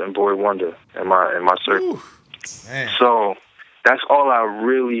Vinyls and Boy Wonder in my circle. Man. So that's all I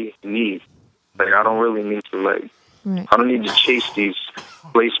really need. Like I don't really need to Right. I don't need to chase these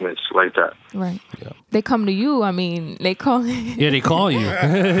placements like that. Right. They come to you. I mean, they call Yeah, they call you.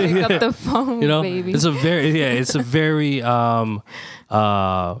 pick up the phone, You know, baby. it's a very out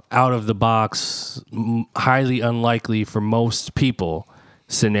of the box, highly unlikely for most people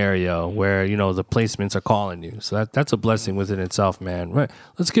scenario where, you know, the placements are calling you. So that's a blessing within itself, man. Right.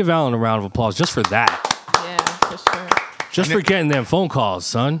 Let's give Alan a round of applause just for that. Yeah, for sure. Just for getting them phone calls,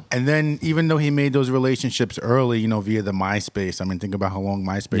 son. And then, even though he made those relationships early, you know, via the MySpace, I mean, think about how long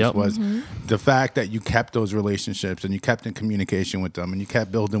MySpace Yep. was. The fact that you kept those relationships and you kept in communication with them and you kept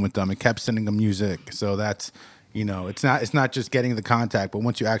building with them and kept sending them music. So that's, you know, it's not just getting the contact, but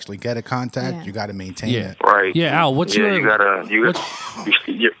once you actually get a contact, Yeah. you got to maintain Yeah. it. Right. Yeah, Al, what's yeah, your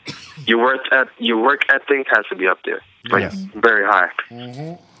your work ethic has to be up there. Like Yes. very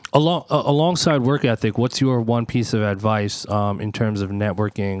high. alongside work ethic, what's your one piece of advice in terms of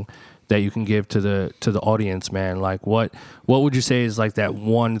networking that you can give to the audience, man? Like what would you say is like that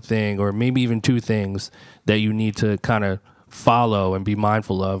one thing, or maybe even two things that you need to kind of follow and be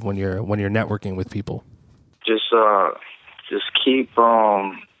mindful of when you're networking with people? Just keep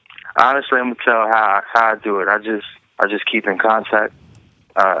honestly, I'm gonna tell how I do it. I just keep in contact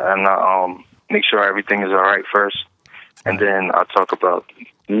and make sure everything is all right first, and then I'll talk about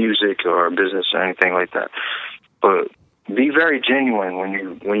music or business or anything like that. But be very genuine when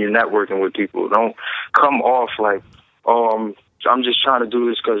you're networking with people. Don't come off like, oh, I'm just trying to do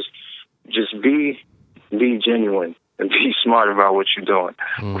this because. Just be genuine and be smart about what you're doing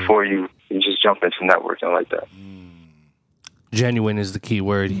before you just jump into networking like that. Genuine is the key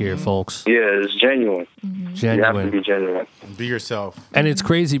word here, folks. Yeah, it's genuine. Genuine. You have to be genuine. Be yourself. And it's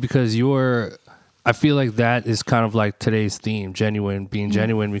crazy because I feel like that is kind of like today's theme, genuine, being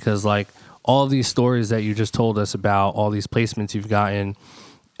genuine, because like all these stories that you just told us about, all these placements you've gotten,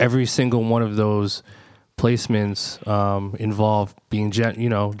 every single one of those placements involve being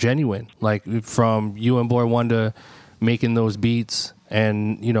genuine, like from you and Boy Wonder making those beats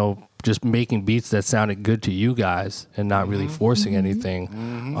and just making beats that sounded good to you guys and not really forcing anything.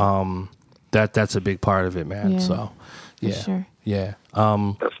 That's a big part of it, man. So sure.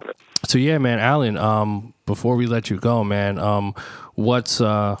 So yeah, man, Alan, before we let you go, man, what's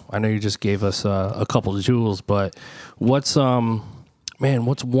I know you just gave us a couple of jewels, but what's one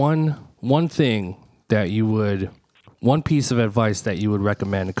thing that one piece of advice that you would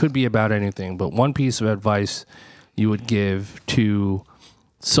recommend? It could be about anything, but one piece of advice you would give to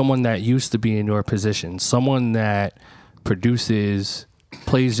someone that used to be in your position, someone that produces,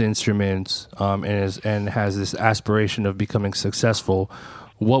 plays instruments, and has this aspiration of becoming successful.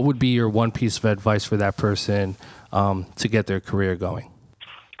 What would be your one piece of advice for that person to get their career going?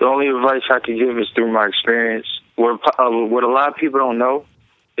 The only advice I can give is through my experience. What a lot of people don't know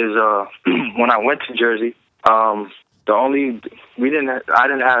is when I went to Jersey, I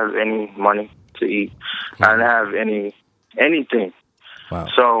didn't have any money to eat. I didn't have anything. Wow.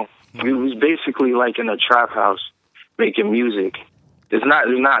 So we was basically like in a trap house making music. It was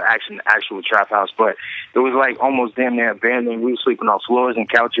not actually an actual trap house, but it was like almost damn near abandoned. We were sleeping on floors and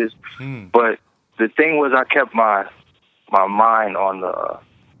couches. But the thing was, I kept my mind on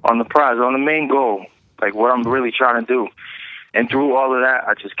the prize, on the main goal, like what I'm really trying to do. And through all of that,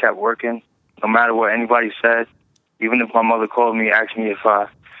 I just kept working, no matter what anybody said. Even if my mother called me, asked me if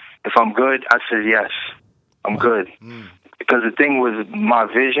I'm good, I said yes, I'm good. Because the thing was, my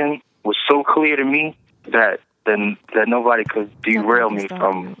vision was so clear to me that nobody could derail me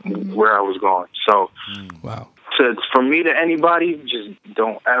from where I was going. So, from me to anybody, just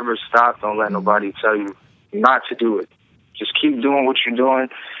don't ever stop. Don't let nobody tell you not to do it. Just keep doing what you're doing.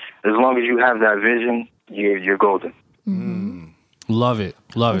 As long as you have that vision, you're golden. Love it.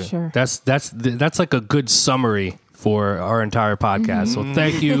 Sure. That's like a good summary for our entire podcast. So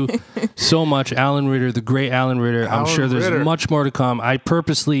thank you so much, Alan Ritter, the great Alan Ritter. I'm sure there's much more to come. I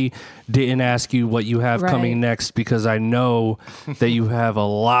purposely didn't ask you what you have coming next because I know that you have a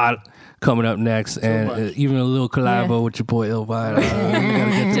lot coming up next, and even a little collabo with your boy Illby.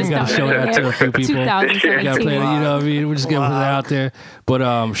 We got to show that to a few people. 2017. You know what I mean? We're just going to put that out there.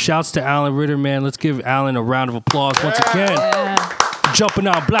 But shouts to Alan Ritter, man. Let's give Alan a round of applause once again. Jumping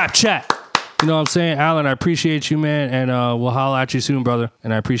on Black Chat. You know what I'm saying? Alan, I appreciate you, man, and we'll holler at you soon, brother.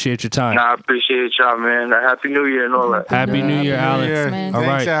 And I appreciate your time. I appreciate y'all, man. Happy New Year and all that. Happy New Year, Alan. Man. All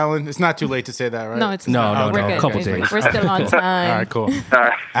Thanks, right. Alan. It's not too late to say that, right? No, it's not. No, We're a good. couple days. We're still on time. All right, cool. All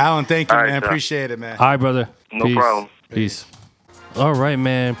right. Alan, thank you, All right, man. sir. Appreciate it, man. All right, brother. No Peace. problem. Peace. All right,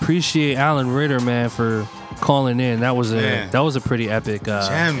 man. Appreciate Alan Ritter, man, for calling in. That was a pretty epic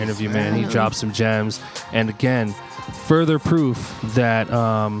interview, man. He dropped some gems, and again, further proof that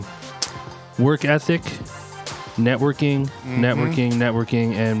work ethic, networking,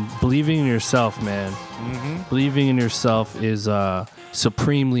 and believing in yourself, man. Believing in yourself is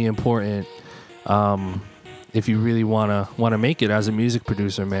supremely important if you really wanna make it as a music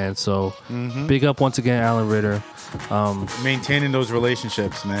producer, man. So big up once again, Alan Ritter. Maintaining those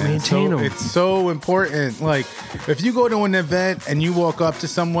relationships, man. Maintain 'em. It's so important. Like, if you go to an event and you walk up to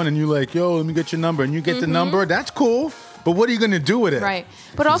someone and you're like, yo, let me get your number, and you get the number, that's cool. But what are you going to do with it? Right.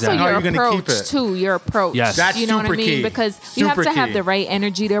 But also Exactly. How are your you gonna keep approach, it? too. Your approach. Yes. That's you know what I super mean? key. Because you have Super to have key. the right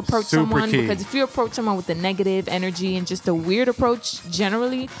energy to approach Super someone. key. Because if you approach someone with a negative energy and just a weird approach,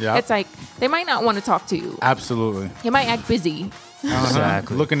 generally, Yep. it's like they might not want to talk to you. Absolutely. They might act busy.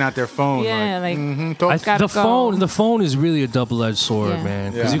 Exactly. Looking at their phone. Yeah, like The gotta phone is really a double-edged sword, Yeah.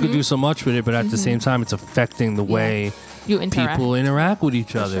 man. Because Yeah. you could do so much with it, but at the same time, it's affecting the way you interact. people interact with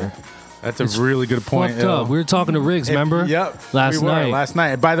each other. That's a really good point. Fucked up. We were talking to Riggs, remember? Yep. Last we were, night. Last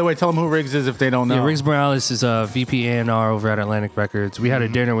night. By the way, tell them who Riggs is if they don't know. Yeah, Riggs Morales is a VP A&R over at Atlantic Records. We had a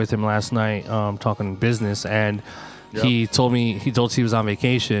dinner with him last night, talking business, and he told us he was on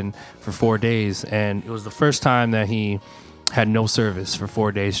vacation for 4 days, and it was the first time that he had no service for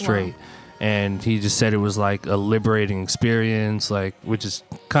 4 days straight. and he just said it was like a liberating experience, like, which is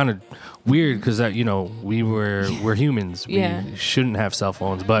kind of weird because that, you know, we're humans. Yeah. We shouldn't have cell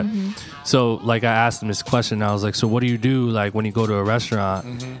phones, but so like I asked him this question. I was like, so what do you do like when you go to a restaurant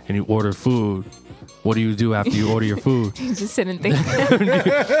and you order food? What do you do after you order your food? You just sit and think.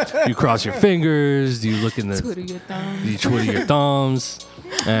 You cross your fingers. Do you look in the? Twiddle your thumbs. You twiddle your thumbs.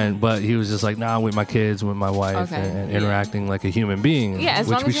 But he was just like, nah, with my kids, with my wife, Okay. and interacting like a human being. Yeah, as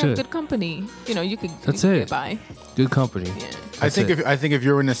which long we as you're in should. good company, you know, you could. That's you could it. Get by. Good company. Yeah. I think if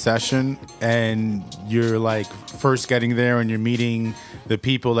you're in a session and you're like first getting there and you're meeting the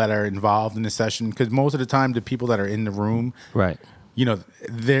people that are involved in the session, because most of the time the people that are in the room, Right. you know,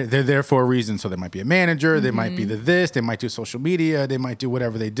 they're there for a reason. So there might be a manager, they might be the this, they might do social media, they might do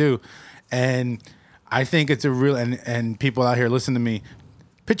whatever they do, and I think it's a real and people out here listen to me.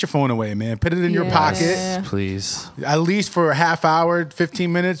 Put your phone away, man. Put it in your pocket. Yeah. Please. At least for a half hour,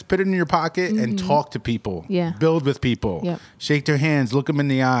 15 minutes, put it in your pocket and talk to people. Yeah. Build with people. Yep. Shake their hands, look them in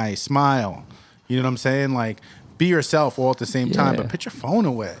the eye, smile. You know what I'm saying? Like, be yourself all at the same time, Yeah. but put your phone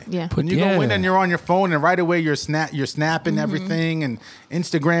away. Yeah. When you go in Yeah. and you're on your phone and right away you're snapping everything and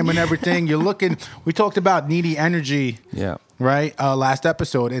Instagram and everything. You're looking. We talked about needy energy. Yeah. Right, last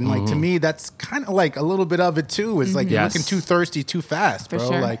episode, and like to me, that's kind of like a little bit of it too. It's like you're Yes. looking too thirsty, too fast, For bro.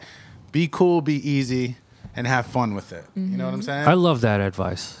 sure. Like, be cool, be easy, and have fun with it. You know what I'm saying? I love that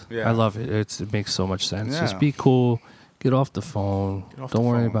advice. Yeah. I love it. It makes so much sense. Yeah. Just be cool. Get off the phone. off Don't the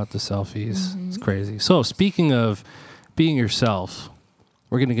worry phone. about the selfies. It's crazy. So speaking of being yourself,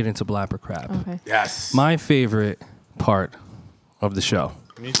 we're gonna get into Blapper Crap. Okay. Yes. My favorite part of the show.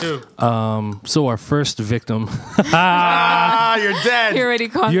 Me too. So our first victim. You're dead. You're already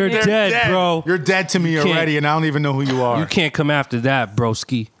calling You're it. dead, bro. You're dead to me can't- already, and I don't even know who you are. You can't come after that,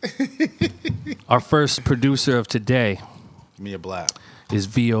 broski. Our first producer of today Give me a blap. is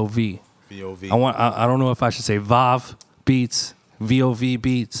VOV. VOV. I don't know if I should say Vav Beats, VOV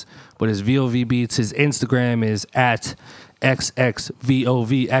Beats, but his VOV Beats, his Instagram is at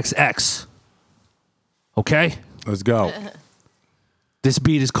XXVOVXX. Okay? Let's go. This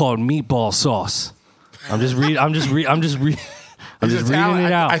beat is called Meatball Sauce. I'm just reading it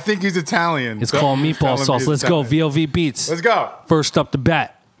out. I think he's Italian. It's So called tell Meatball him Sauce. he's Let's go, Italian. VOV Beats. Let's go. First up the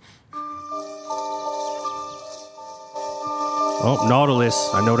bat. Oh, Nautilus.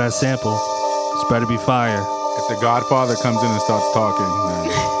 I know that sample. It's better be fire. If the Godfather comes in and starts talking,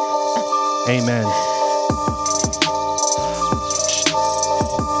 then Amen.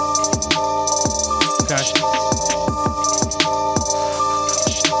 Okay.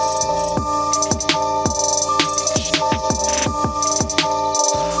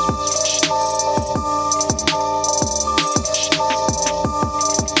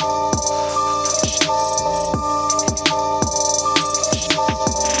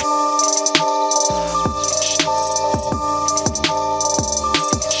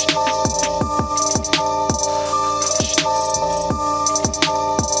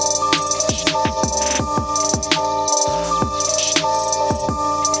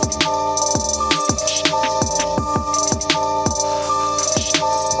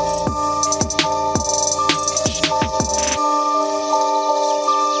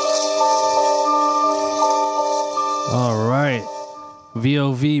 All right.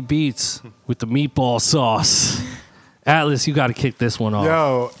 VOV Beats with the meatball sauce. Atlas, you got to kick this one off.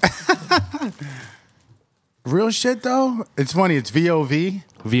 yo. Real shit though. It's funny. It's VOV.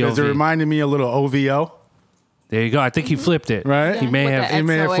 Because it VOV. reminded me a little OVO. There you go. I think he flipped it. Right? He may With have. the He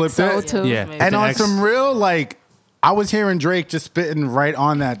may have flipped it. XOXO too. Yeah. And The on X- some real, like, I was hearing Drake just spitting right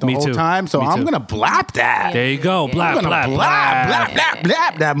on that the Me whole too. time. So Me I'm too. going to blap that. There you go. I'm Blap, going to blap, blap, blap. blap, blap,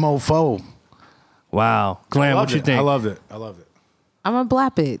 blap that mofo. Wow. Glam, what Loved you it. think? I loved it. I loved it. I'm gonna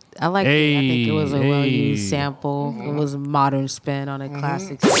blap it. I like it. I think it was a Hey, well-used hey. sample. It was a modern spin on a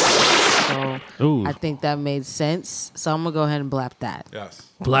classic. So Ooh. I think that made sense. So I'm gonna go ahead and blap that. Yes.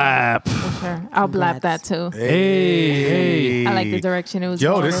 Blap. Sure. I'll blap that Congrats. too. Hey, hey. I like the direction it was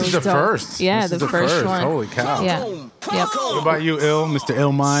Yo, going. this It is was the dope. first. Yeah, This is the the first first. one. Holy cow. Yeah. Yep. What about you, Mr.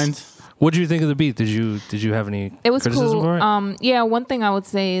 Ill Mind? What did you think of the beat? Did you have any It was criticism cool. for it? Yeah, one thing I would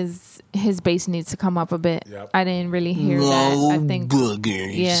say is his bass needs to come up a bit. Yep. I didn't really hear that. I think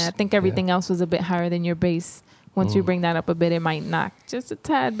yeah, I think everything else was a bit higher than your bass. Once you bring that up a bit, it might knock just a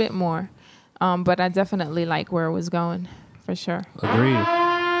tad bit more. But I definitely like where it was going, for sure. Agreed.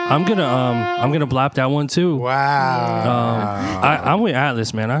 I'm gonna blap that one too. Wow. I'm with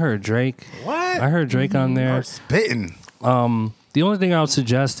Atlas, man. I heard Drake. What? I heard Drake on there. Are spitting. The only thing I would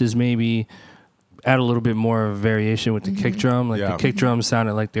suggest is maybe add a little bit more variation with the kick drum. Like Yeah. the kick drum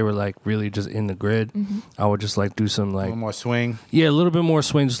sounded like they were like really just in the grid. I would just like do some A like little more swing. yeah, a little bit more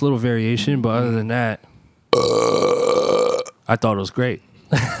swing, just a little variation. But other than that, I thought it was great.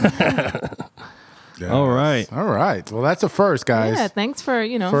 Yes. All right. All right. Well, that's a first, guys. Yeah, thanks for,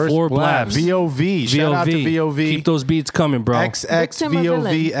 First Four blab. blabs. VOV. Shout out to VOV. Keep those beats coming, bro. XX Victim or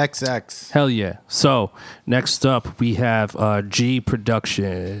VOV villain? XX. Hell yeah. So next up we have G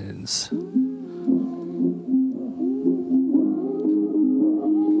Productions.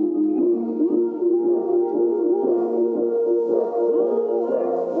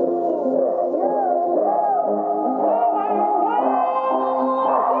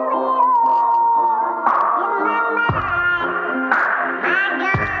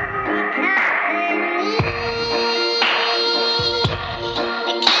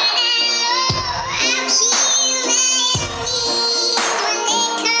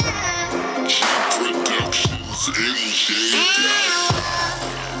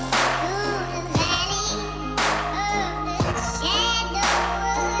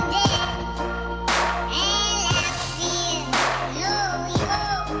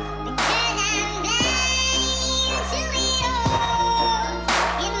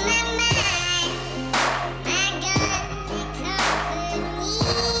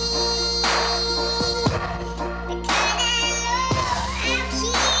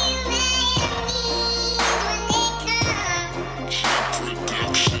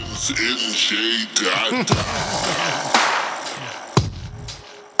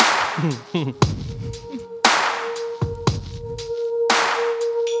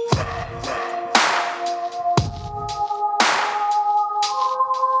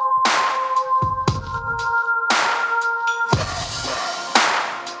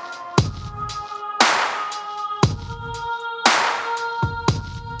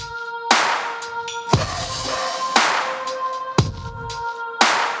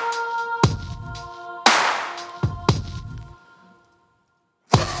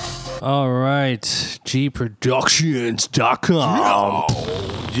 All right. GProductions.com.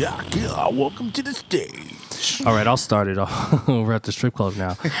 Yeah. Welcome to the stage. All right, I'll start it off. We're at the strip club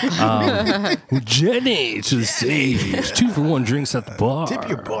now. Jenny to the stage. 2-for-1 drinks at the bar. Tip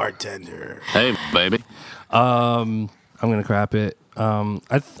your bartender. Hey, baby. I'm gonna crap it. I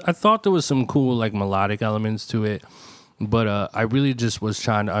thought there was some cool like melodic elements to it, but I really just was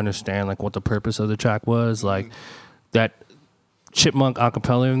trying to understand like what the purpose of the track was. Like that chipmunk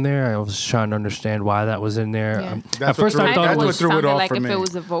acapella in there. I was trying to understand why that was in there. Yeah. At first, I thought that's it what was threw it sounded off like for if me. it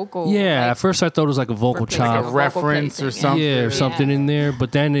was a vocal. yeah. like, At first, I thought it was like a vocal replacing chop. a vocal reference or placing, something. Yeah, or Yeah. something in there.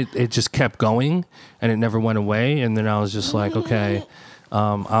 But then it just kept going and it never went away. And then I was just like, okay,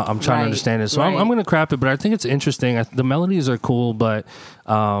 I'm trying to Right, understand it. So I'm right. going to crap it, but I think it's interesting. The melodies are cool, but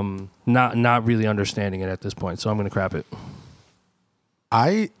not really understanding it at this point. So I'm going to crap it.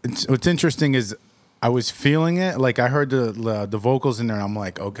 What's interesting is I was feeling it. Like I heard the vocals in there. And I'm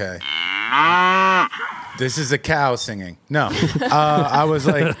like, okay, this is a cow singing. No, I was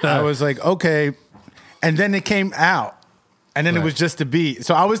like, okay, and then it came out, and then it was just a beat.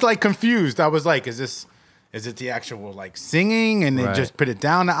 So I was like confused. I was like, is it the actual like singing, and then Right. just put it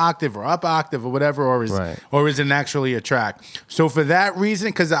down an octave or up octave or whatever, or is Right. it actually a track? So for that reason,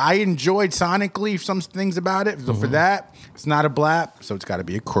 because I enjoyed sonically some things about it, so for that, it's not a blap, so it's got to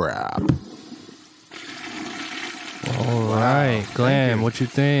be a crap. All right, Glam, what you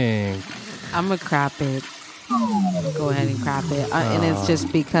think? I'm gonna crap it. Go ahead and crap it, and it's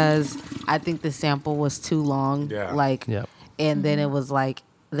just because I think the sample was too long. Yeah. Like, Yep. and then it was like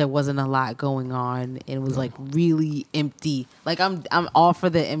there wasn't a lot going on. It was like really empty. Like I'm all for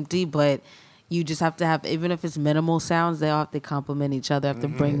the empty, but you just have to have, even if it's minimal sounds, they all have to complement each other. Have to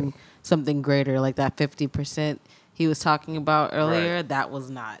bring something greater, like that 50% he was talking about earlier. Right. That was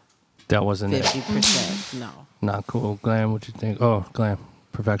not That wasn't it. 50%. No. Not cool. Glam, what you think? Oh, Glam,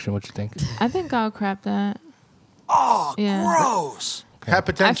 Perfection, what you think? I think I'll crap that. Oh, yeah. Gross. Had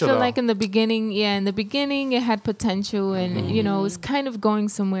potential. I feel though. like in the beginning it had potential and, you know, it was kind of going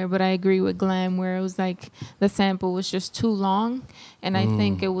somewhere, but I agree with Glam where it was like the sample was just too long and I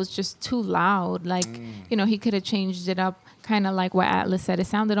think it was just too loud. Like, you know, he could have changed it up kind of like what Atlas said. It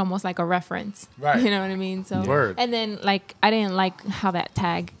sounded almost like a reference. Right. You know what I mean? So, Word. and then like, I didn't like how that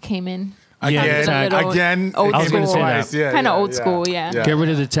tag came in. Yeah, Sounded a little again, old I was gonna school. say that. Yeah, Kind of yeah, old yeah. school, yeah. Get rid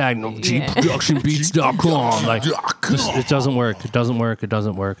of the tag. No, gproductionbeats.com. Like, it doesn't work. It doesn't work. It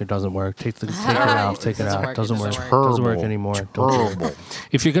doesn't work. It doesn't work. Take it out. Take it out. It doesn't work. It doesn't work anymore. Don't do it.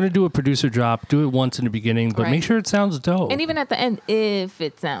 If you're gonna do a producer drop, do it once in the beginning, but make Right. sure it sounds dope. And even at the end, if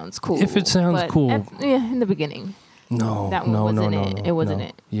it sounds cool. If it sounds But cool. in the beginning. No, That one no, wasn't no, it. no, It wasn't no.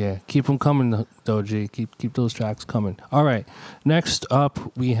 it. Yeah, keep them coming, though, G. Keep those tracks coming. All right, next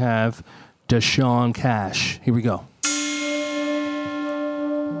up we have Deshaun Cash. Here we go.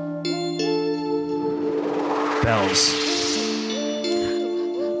 Bells.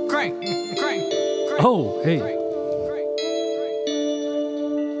 Crank. Oh, hey.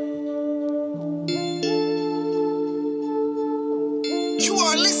 You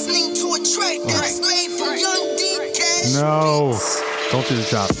are listening to a track that is made from Young D Cash. No. Don't do the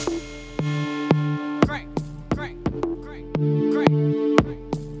drop.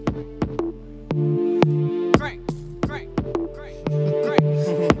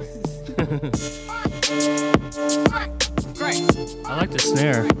 I like the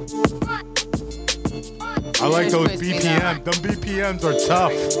snare. I like those Crispy BPMs. Them BPMs are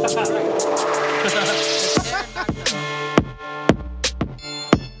tough.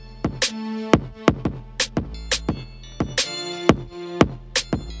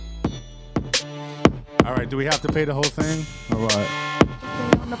 All right, do we have to play the whole thing or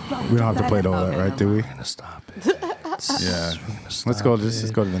what? We don't have to play all that, right? Do we? We're gonna stop it. Yeah. Let's go.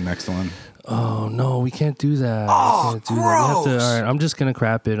 Let's go to the next one. Oh no, we can't do that. We can't do that. We have to. All right, I'm just gonna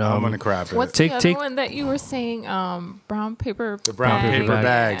crap it. I'm gonna crap it. What's Take- the other take- one that you were saying? Brown paper. The brown paper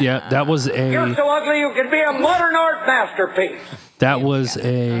bag. Yeah, that was You're so ugly you could be a modern art masterpiece. that was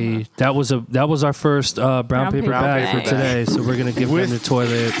our first brown paper bag paper for today. So we're gonna give them With- the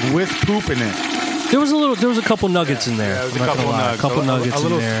toilet. With poop in it. There was a couple nuggets in there. Yeah, there was a I'm not couple gonna lie. nuggets. couple A nuggets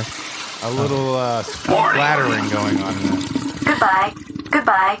little- in there. A little splattering going on in there.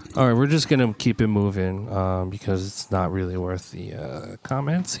 Goodbye. All right, we're just gonna keep it moving because it's not really worth the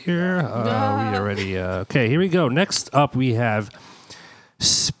comments here. We already okay. Here we go. Next up, we have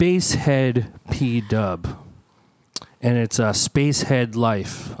Spacehead P Dub, and it's Spacehead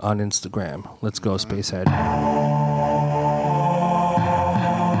Life on Instagram. Let's go, Spacehead.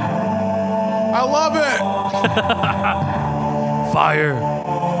 I love it. Fire,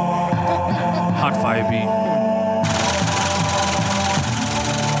 hot fire beat.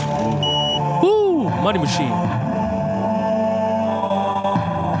 Woo, Money Machine.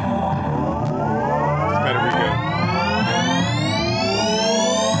 This better be good.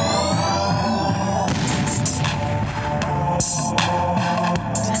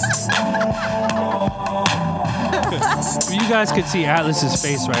 You guys could see Atlas's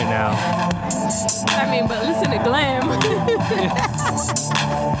face right now. I mean, but listen to Glam.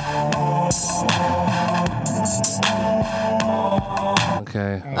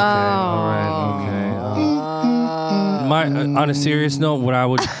 Okay. All right. Okay. On a serious note,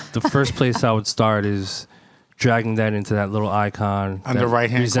 the first place I would start is dragging that into that little icon On the that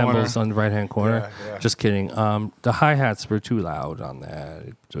right-hand resembles corner. on the right hand corner. Yeah, yeah. Just kidding. The hi hats were too loud on that. I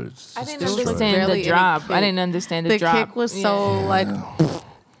didn't There was understand barely the any drop. kick. I didn't understand the The drop. kick was so like.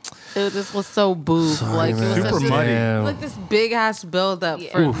 It just was so boof. Sorry, Like it was man. Super such a- muddy. Damn. like this big ass build up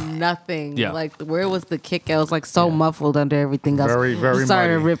for Oof. nothing. Yeah. Like where was the kick? It was like so muffled under everything else. Very, very Sorry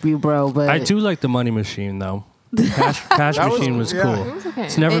to muddy. rip you, bro, but I do like the Money Machine though. Cash That was- Machine was yeah. cool. It was okay.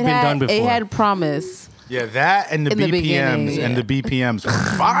 It's never been done before. It had promise. Yeah, that and the In the BPMs beginning, and the BPMs were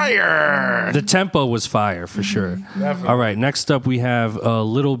fire. The tempo was fire for sure. All right, next up we have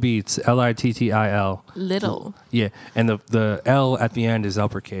Little Beats, Littil. Little. Yeah, and the L at the end is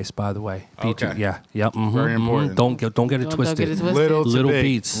uppercase, by the way. B2, Okay. yeah, yep. Very important. Don't get it Don't twisted. get it twisted. Little to Little big.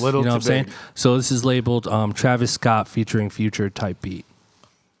 beats. Little you know to what I'm saying? big. So this is labeled Travis Scott featuring Future type beat.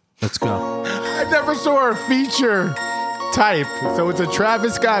 Let's go. I never saw a feature type, so it's a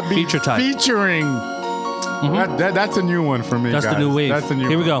Travis Scott beat Feature type. featuring. That's a new one for me. That's guys. the new wave. That's a new.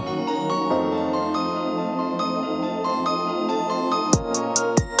 Here we one. go.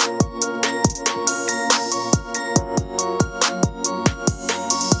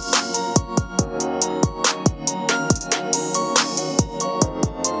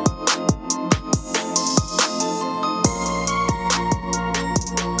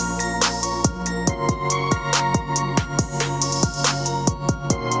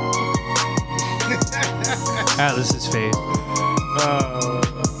 Atlas's fade.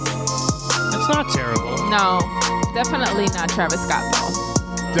 It's not terrible. No, definitely not Travis Scott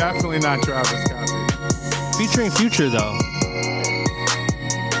though. Definitely not Travis Scott. Featuring Future though.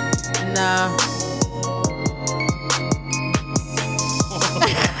 Nah.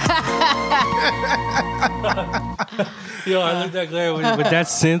 Yo, I looked at Claire when that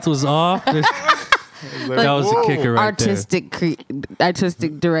synth was off. That was the kicker right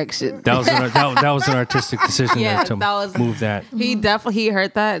artistic direction. there. That was an artistic decision Yeah, to that was- move that. He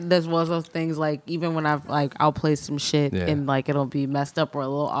heard that. That's one of those things. Like even when I'll play some shit Yeah. and like it'll be messed up or a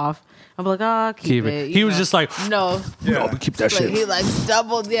little off. I'm like, oh, keep it. He you was know. just like, no. no, but keep that Like, shit. he like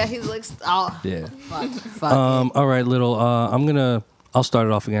stumbled. Yeah, he's like, oh, Yeah. fuck. All right, little. I'll start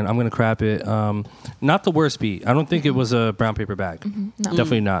it off again. I'm gonna crap it. Not the worst beat. I don't think it was a brown paper bag. No.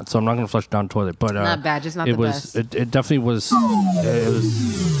 Definitely not. So I'm not gonna flush it down the toilet. But Not bad, just not it the was. best. It definitely was.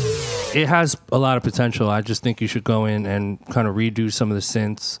 It has a lot of potential. I just think you should go in and kind of redo some of the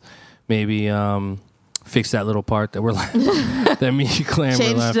synths. Maybe fix that little part that we're that me and Clam were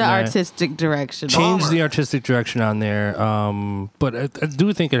Change laughing the at. artistic direction. Change the artistic direction on there. But I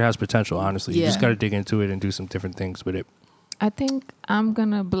do think it has potential. Honestly, you just Yeah. got to dig into it and do some different things with it. I think I'm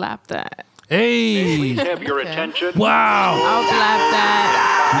gonna blap that. Hey! Have your attention. Wow! I'll blap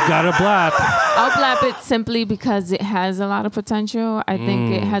that. You got a blap. I'll blap it simply because it has a lot of potential. I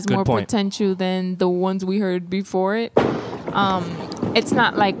think it has good more point. potential than the ones we heard before it. It's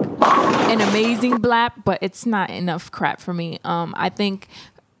not like an amazing blap, but it's not enough crap for me. I think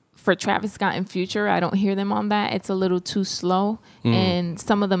for Travis Scott and Future, I don't hear them on that. It's a little too slow, and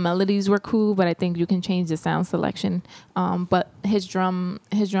some of the melodies were cool, but I think you can change the sound selection. But his drum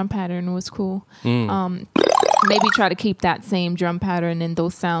pattern was cool. Maybe try to keep that same drum pattern and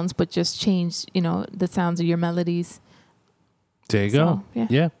those sounds, but just change, the sounds of your melodies. There you go. So, yeah.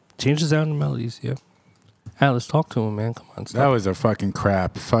 Yeah. Change the sound and melodies. Yeah. Alice, talk to him, man. Come on. That Stop. was a fucking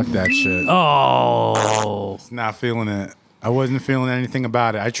crap. Fuck that shit. Oh. Not feeling it. I wasn't feeling anything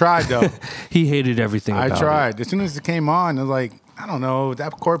about it. I tried though. He hated everything I about tried. As soon as it came on, I was like, I don't know,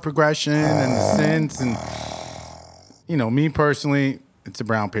 that chord progression and the synths and me personally, it's a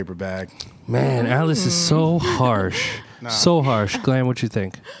brown paper bag. it. Man, Alice is so harsh. So harsh. Glenn, what you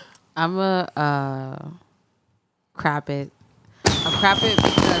think? I'm a crap it. I'm crap it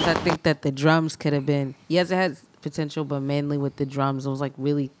because I think that the drums could have been. Yes, it has potential, but mainly with the drums, it was like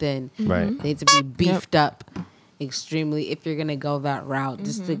really thin. Right. They need to be beefed up extremely if you're gonna go that route.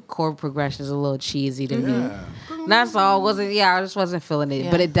 Just the chord progression is a little cheesy to me. And that's all. I just wasn't feeling it.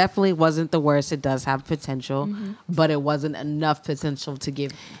 Yeah. But it definitely wasn't the worst. It does have potential, but it wasn't enough potential to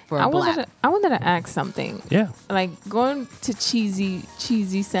give for a I black. wanted to ask something. Yeah. Like going to cheesy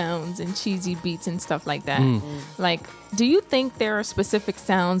sounds and cheesy beats and stuff like that. Like, do you think there are specific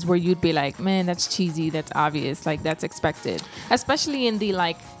sounds where you'd be like, man, that's cheesy, that's obvious, like that's expected, especially in the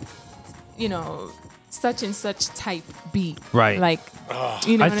such and such type beat, Right. Like, I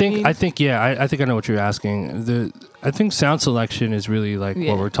what think I mean? I think I know what you're asking. I think sound selection is really like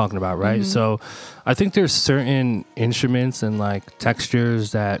Yeah. what we're talking about, right? So I think there's certain instruments and like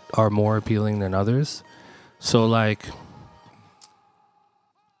textures that are more appealing than others. So like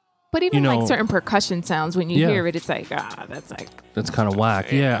But even you know- like certain percussion sounds, when you Yeah. hear it, it's like, that's like, that's kind of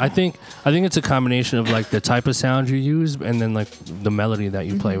whack. Yeah, I think it's a combination of like the type of sound you use and then like the melody that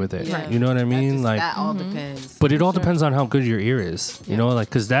you play with it. Yeah. You know what I mean? Like that all depends. but it all depends on how good your ear is, you know, like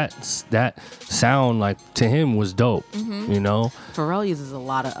because that sound like to him was dope, you know. Pharrell uses a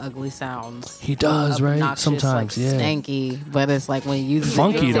lot of ugly sounds. He does, right? Obnoxious, Sometimes, like, yeah. stanky, but it's like when you use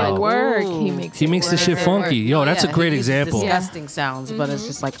Funky, it, it's though. like, work. ooh. He makes the shit Work. funky. Yo, that's a Yeah, great he uses example. Disgusting sounds, but it's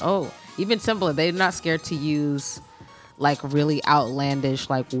just like, even simpler. They're not scared to use like really outlandish,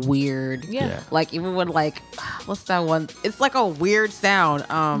 like weird. Yeah. Like even when like, what's that one? It's like a weird sound.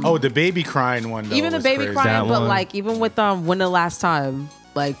 The baby crying one though. Even the was baby crazy. crying, That but one. like even with When the Last Time,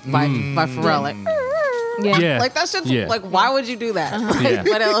 like by Pharrell, like. Yeah. Like that shit's Yeah. like, why would you do that? Like, Yeah.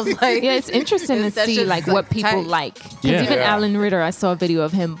 But it was like, yeah, it's interesting to That's see just, like what people tight. like. 'Cause Yeah. even Yeah. Alan Ritter, I saw a video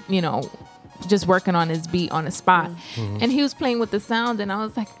of him, just working on his beat on a spot, and he was playing with the sound, and I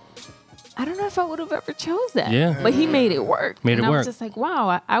was like, I don't know if I would have ever chose that. Yeah. But he made it work. Made it and I work. was just like,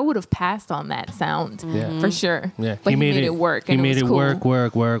 wow, I would have passed on that sound Yeah. for sure. Yeah, But he made it work. He And made it it was cool. work.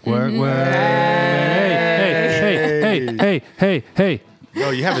 Hey.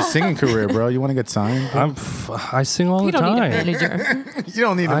 Yo, you have a singing career, bro. You want to get signed? I sing all You the don't need a time. manager. You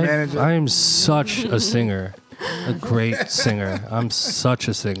don't need a manager. I am such a singer, a great singer. I'm such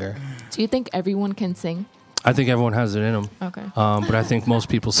a singer. Do you think everyone can sing? I think everyone has it in them. Okay. But I think most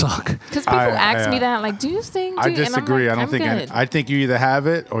people suck. Because people ask me that, like, do you sing? I And I'm disagree. like, I don't I'm think. good. I think you either have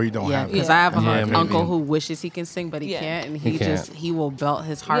it or you don't yeah, have it. because I have Yeah, an maybe. uncle who wishes he can sing, but he Yeah. can't, and He can't. he will belt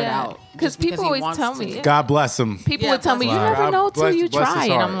his heart Yeah. out. Because people always tell me. God bless him. People Yeah, would tell me, you bless never God know till bless- you bless his try.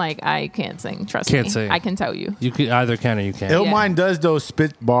 And heart. I'm like, I can't sing. Trust Can't me. sing. I can tell you. You can either can or you can't. Illmind does those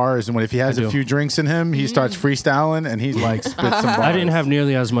spit bars, and when if he has I a do. few drinks in him, he starts freestyling, and he's like spit some bars. I didn't have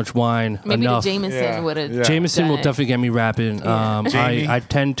nearly as much wine. Maybe enough. the Jameson Yeah. would have. Yeah. Jameson will Dang. definitely get me rapping. Jamie? I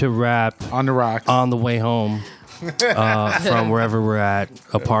tend to rap on the rocks. on the way home from wherever we're at,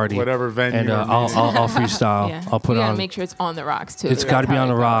 a party, Whatever venue and or I'll freestyle. Yeah. I'll put you gotta on. make sure it's on the rocks too. It's That's got to be how on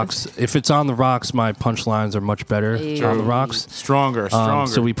the it goes. rocks. If it's on the rocks, my punchlines are much better on the rocks. Stronger.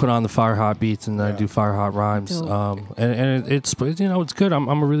 So we put on the fire hot beats and I do fire hot rhymes. Dope. And it's it's good. I'm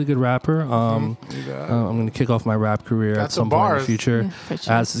a really good rapper. I'm gonna kick off my rap career Got at some some point in bars. the future. Yeah, for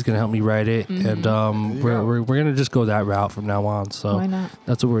sure. Az is gonna help me write it, and we're gonna just go that route from now on. So Why not?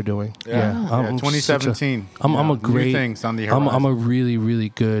 that's what we're doing. Yeah. I'm 2017. I'm a New great. things on the I'm horizon. a really really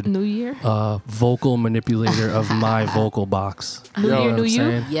good New Year. vocal manipulator of my vocal box. New Yo, Year, know New what I'm You.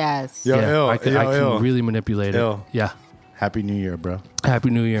 saying? Yes. Yo, Yeah, ill. I can Ill. really manipulate Ill. it. Yeah. Happy New Year, bro. Happy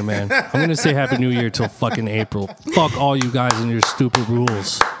New Year, man. I'm going to say Happy New Year till fucking April. Fuck all you guys and your stupid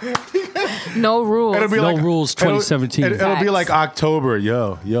rules. No rules. It'll be No like rules 2017. It'll be Facts. like October.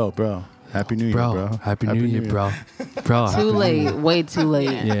 Yo, bro. Happy New Year, bro. Happy New Year, bro. Happy Too New late. Year. Way too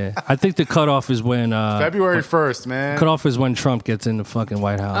late. Yeah. I think the cutoff is when February 1st, man. cutoff is when Trump gets in the fucking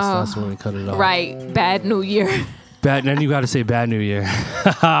White House. That's when we cut it off. Right. Bad New Year. Bad. Then you got to say Bad New Year.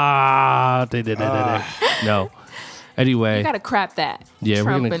 No. Anyway. You gotta crap that. Yeah, we're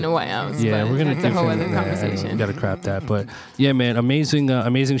Trump gonna- in the White House. Yeah, but we're gonna that's a whole other We conversation. gotta crap that, but yeah, man,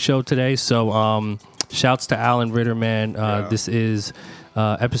 amazing show today. So, shouts to Alan Ritter, man. This is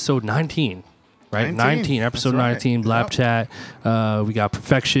episode 19, right? 19, episode That's right. 19, Blap Chat. We got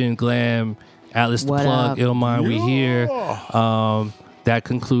Perfection, Glam, Atlas the What Plug, up? Illmind. We here. That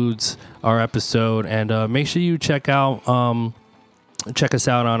concludes our episode, and make sure you check us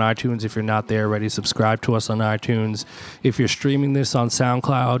out on iTunes if you're not there already. Subscribe to us on iTunes. If you're streaming this on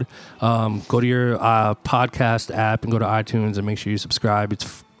SoundCloud, go to your podcast app and go to iTunes and make sure you subscribe.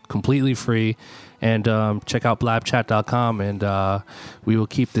 It's completely free. And check out blabchat.com, and we will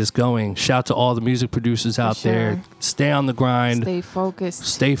keep this going. Shout to all the music producers out there. sure. Stay on the grind. Stay focused.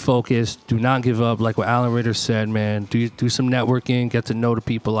 Stay focused. Do not give up. Like what Alan Ritter said, man. Do some networking. Get to know the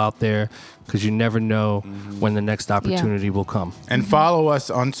people out there, because you never know when the next opportunity will come. And follow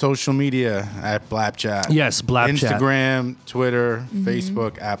us on social media at Blapchat. Yes, Blapchat. Instagram, Twitter,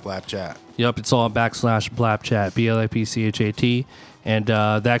 Facebook at Blapchat. Yep, it's all / Blapchat, BLAPCHAT. And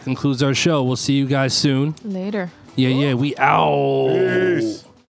that concludes our show. We'll see you guys soon. Later. Yeah, we out. Peace.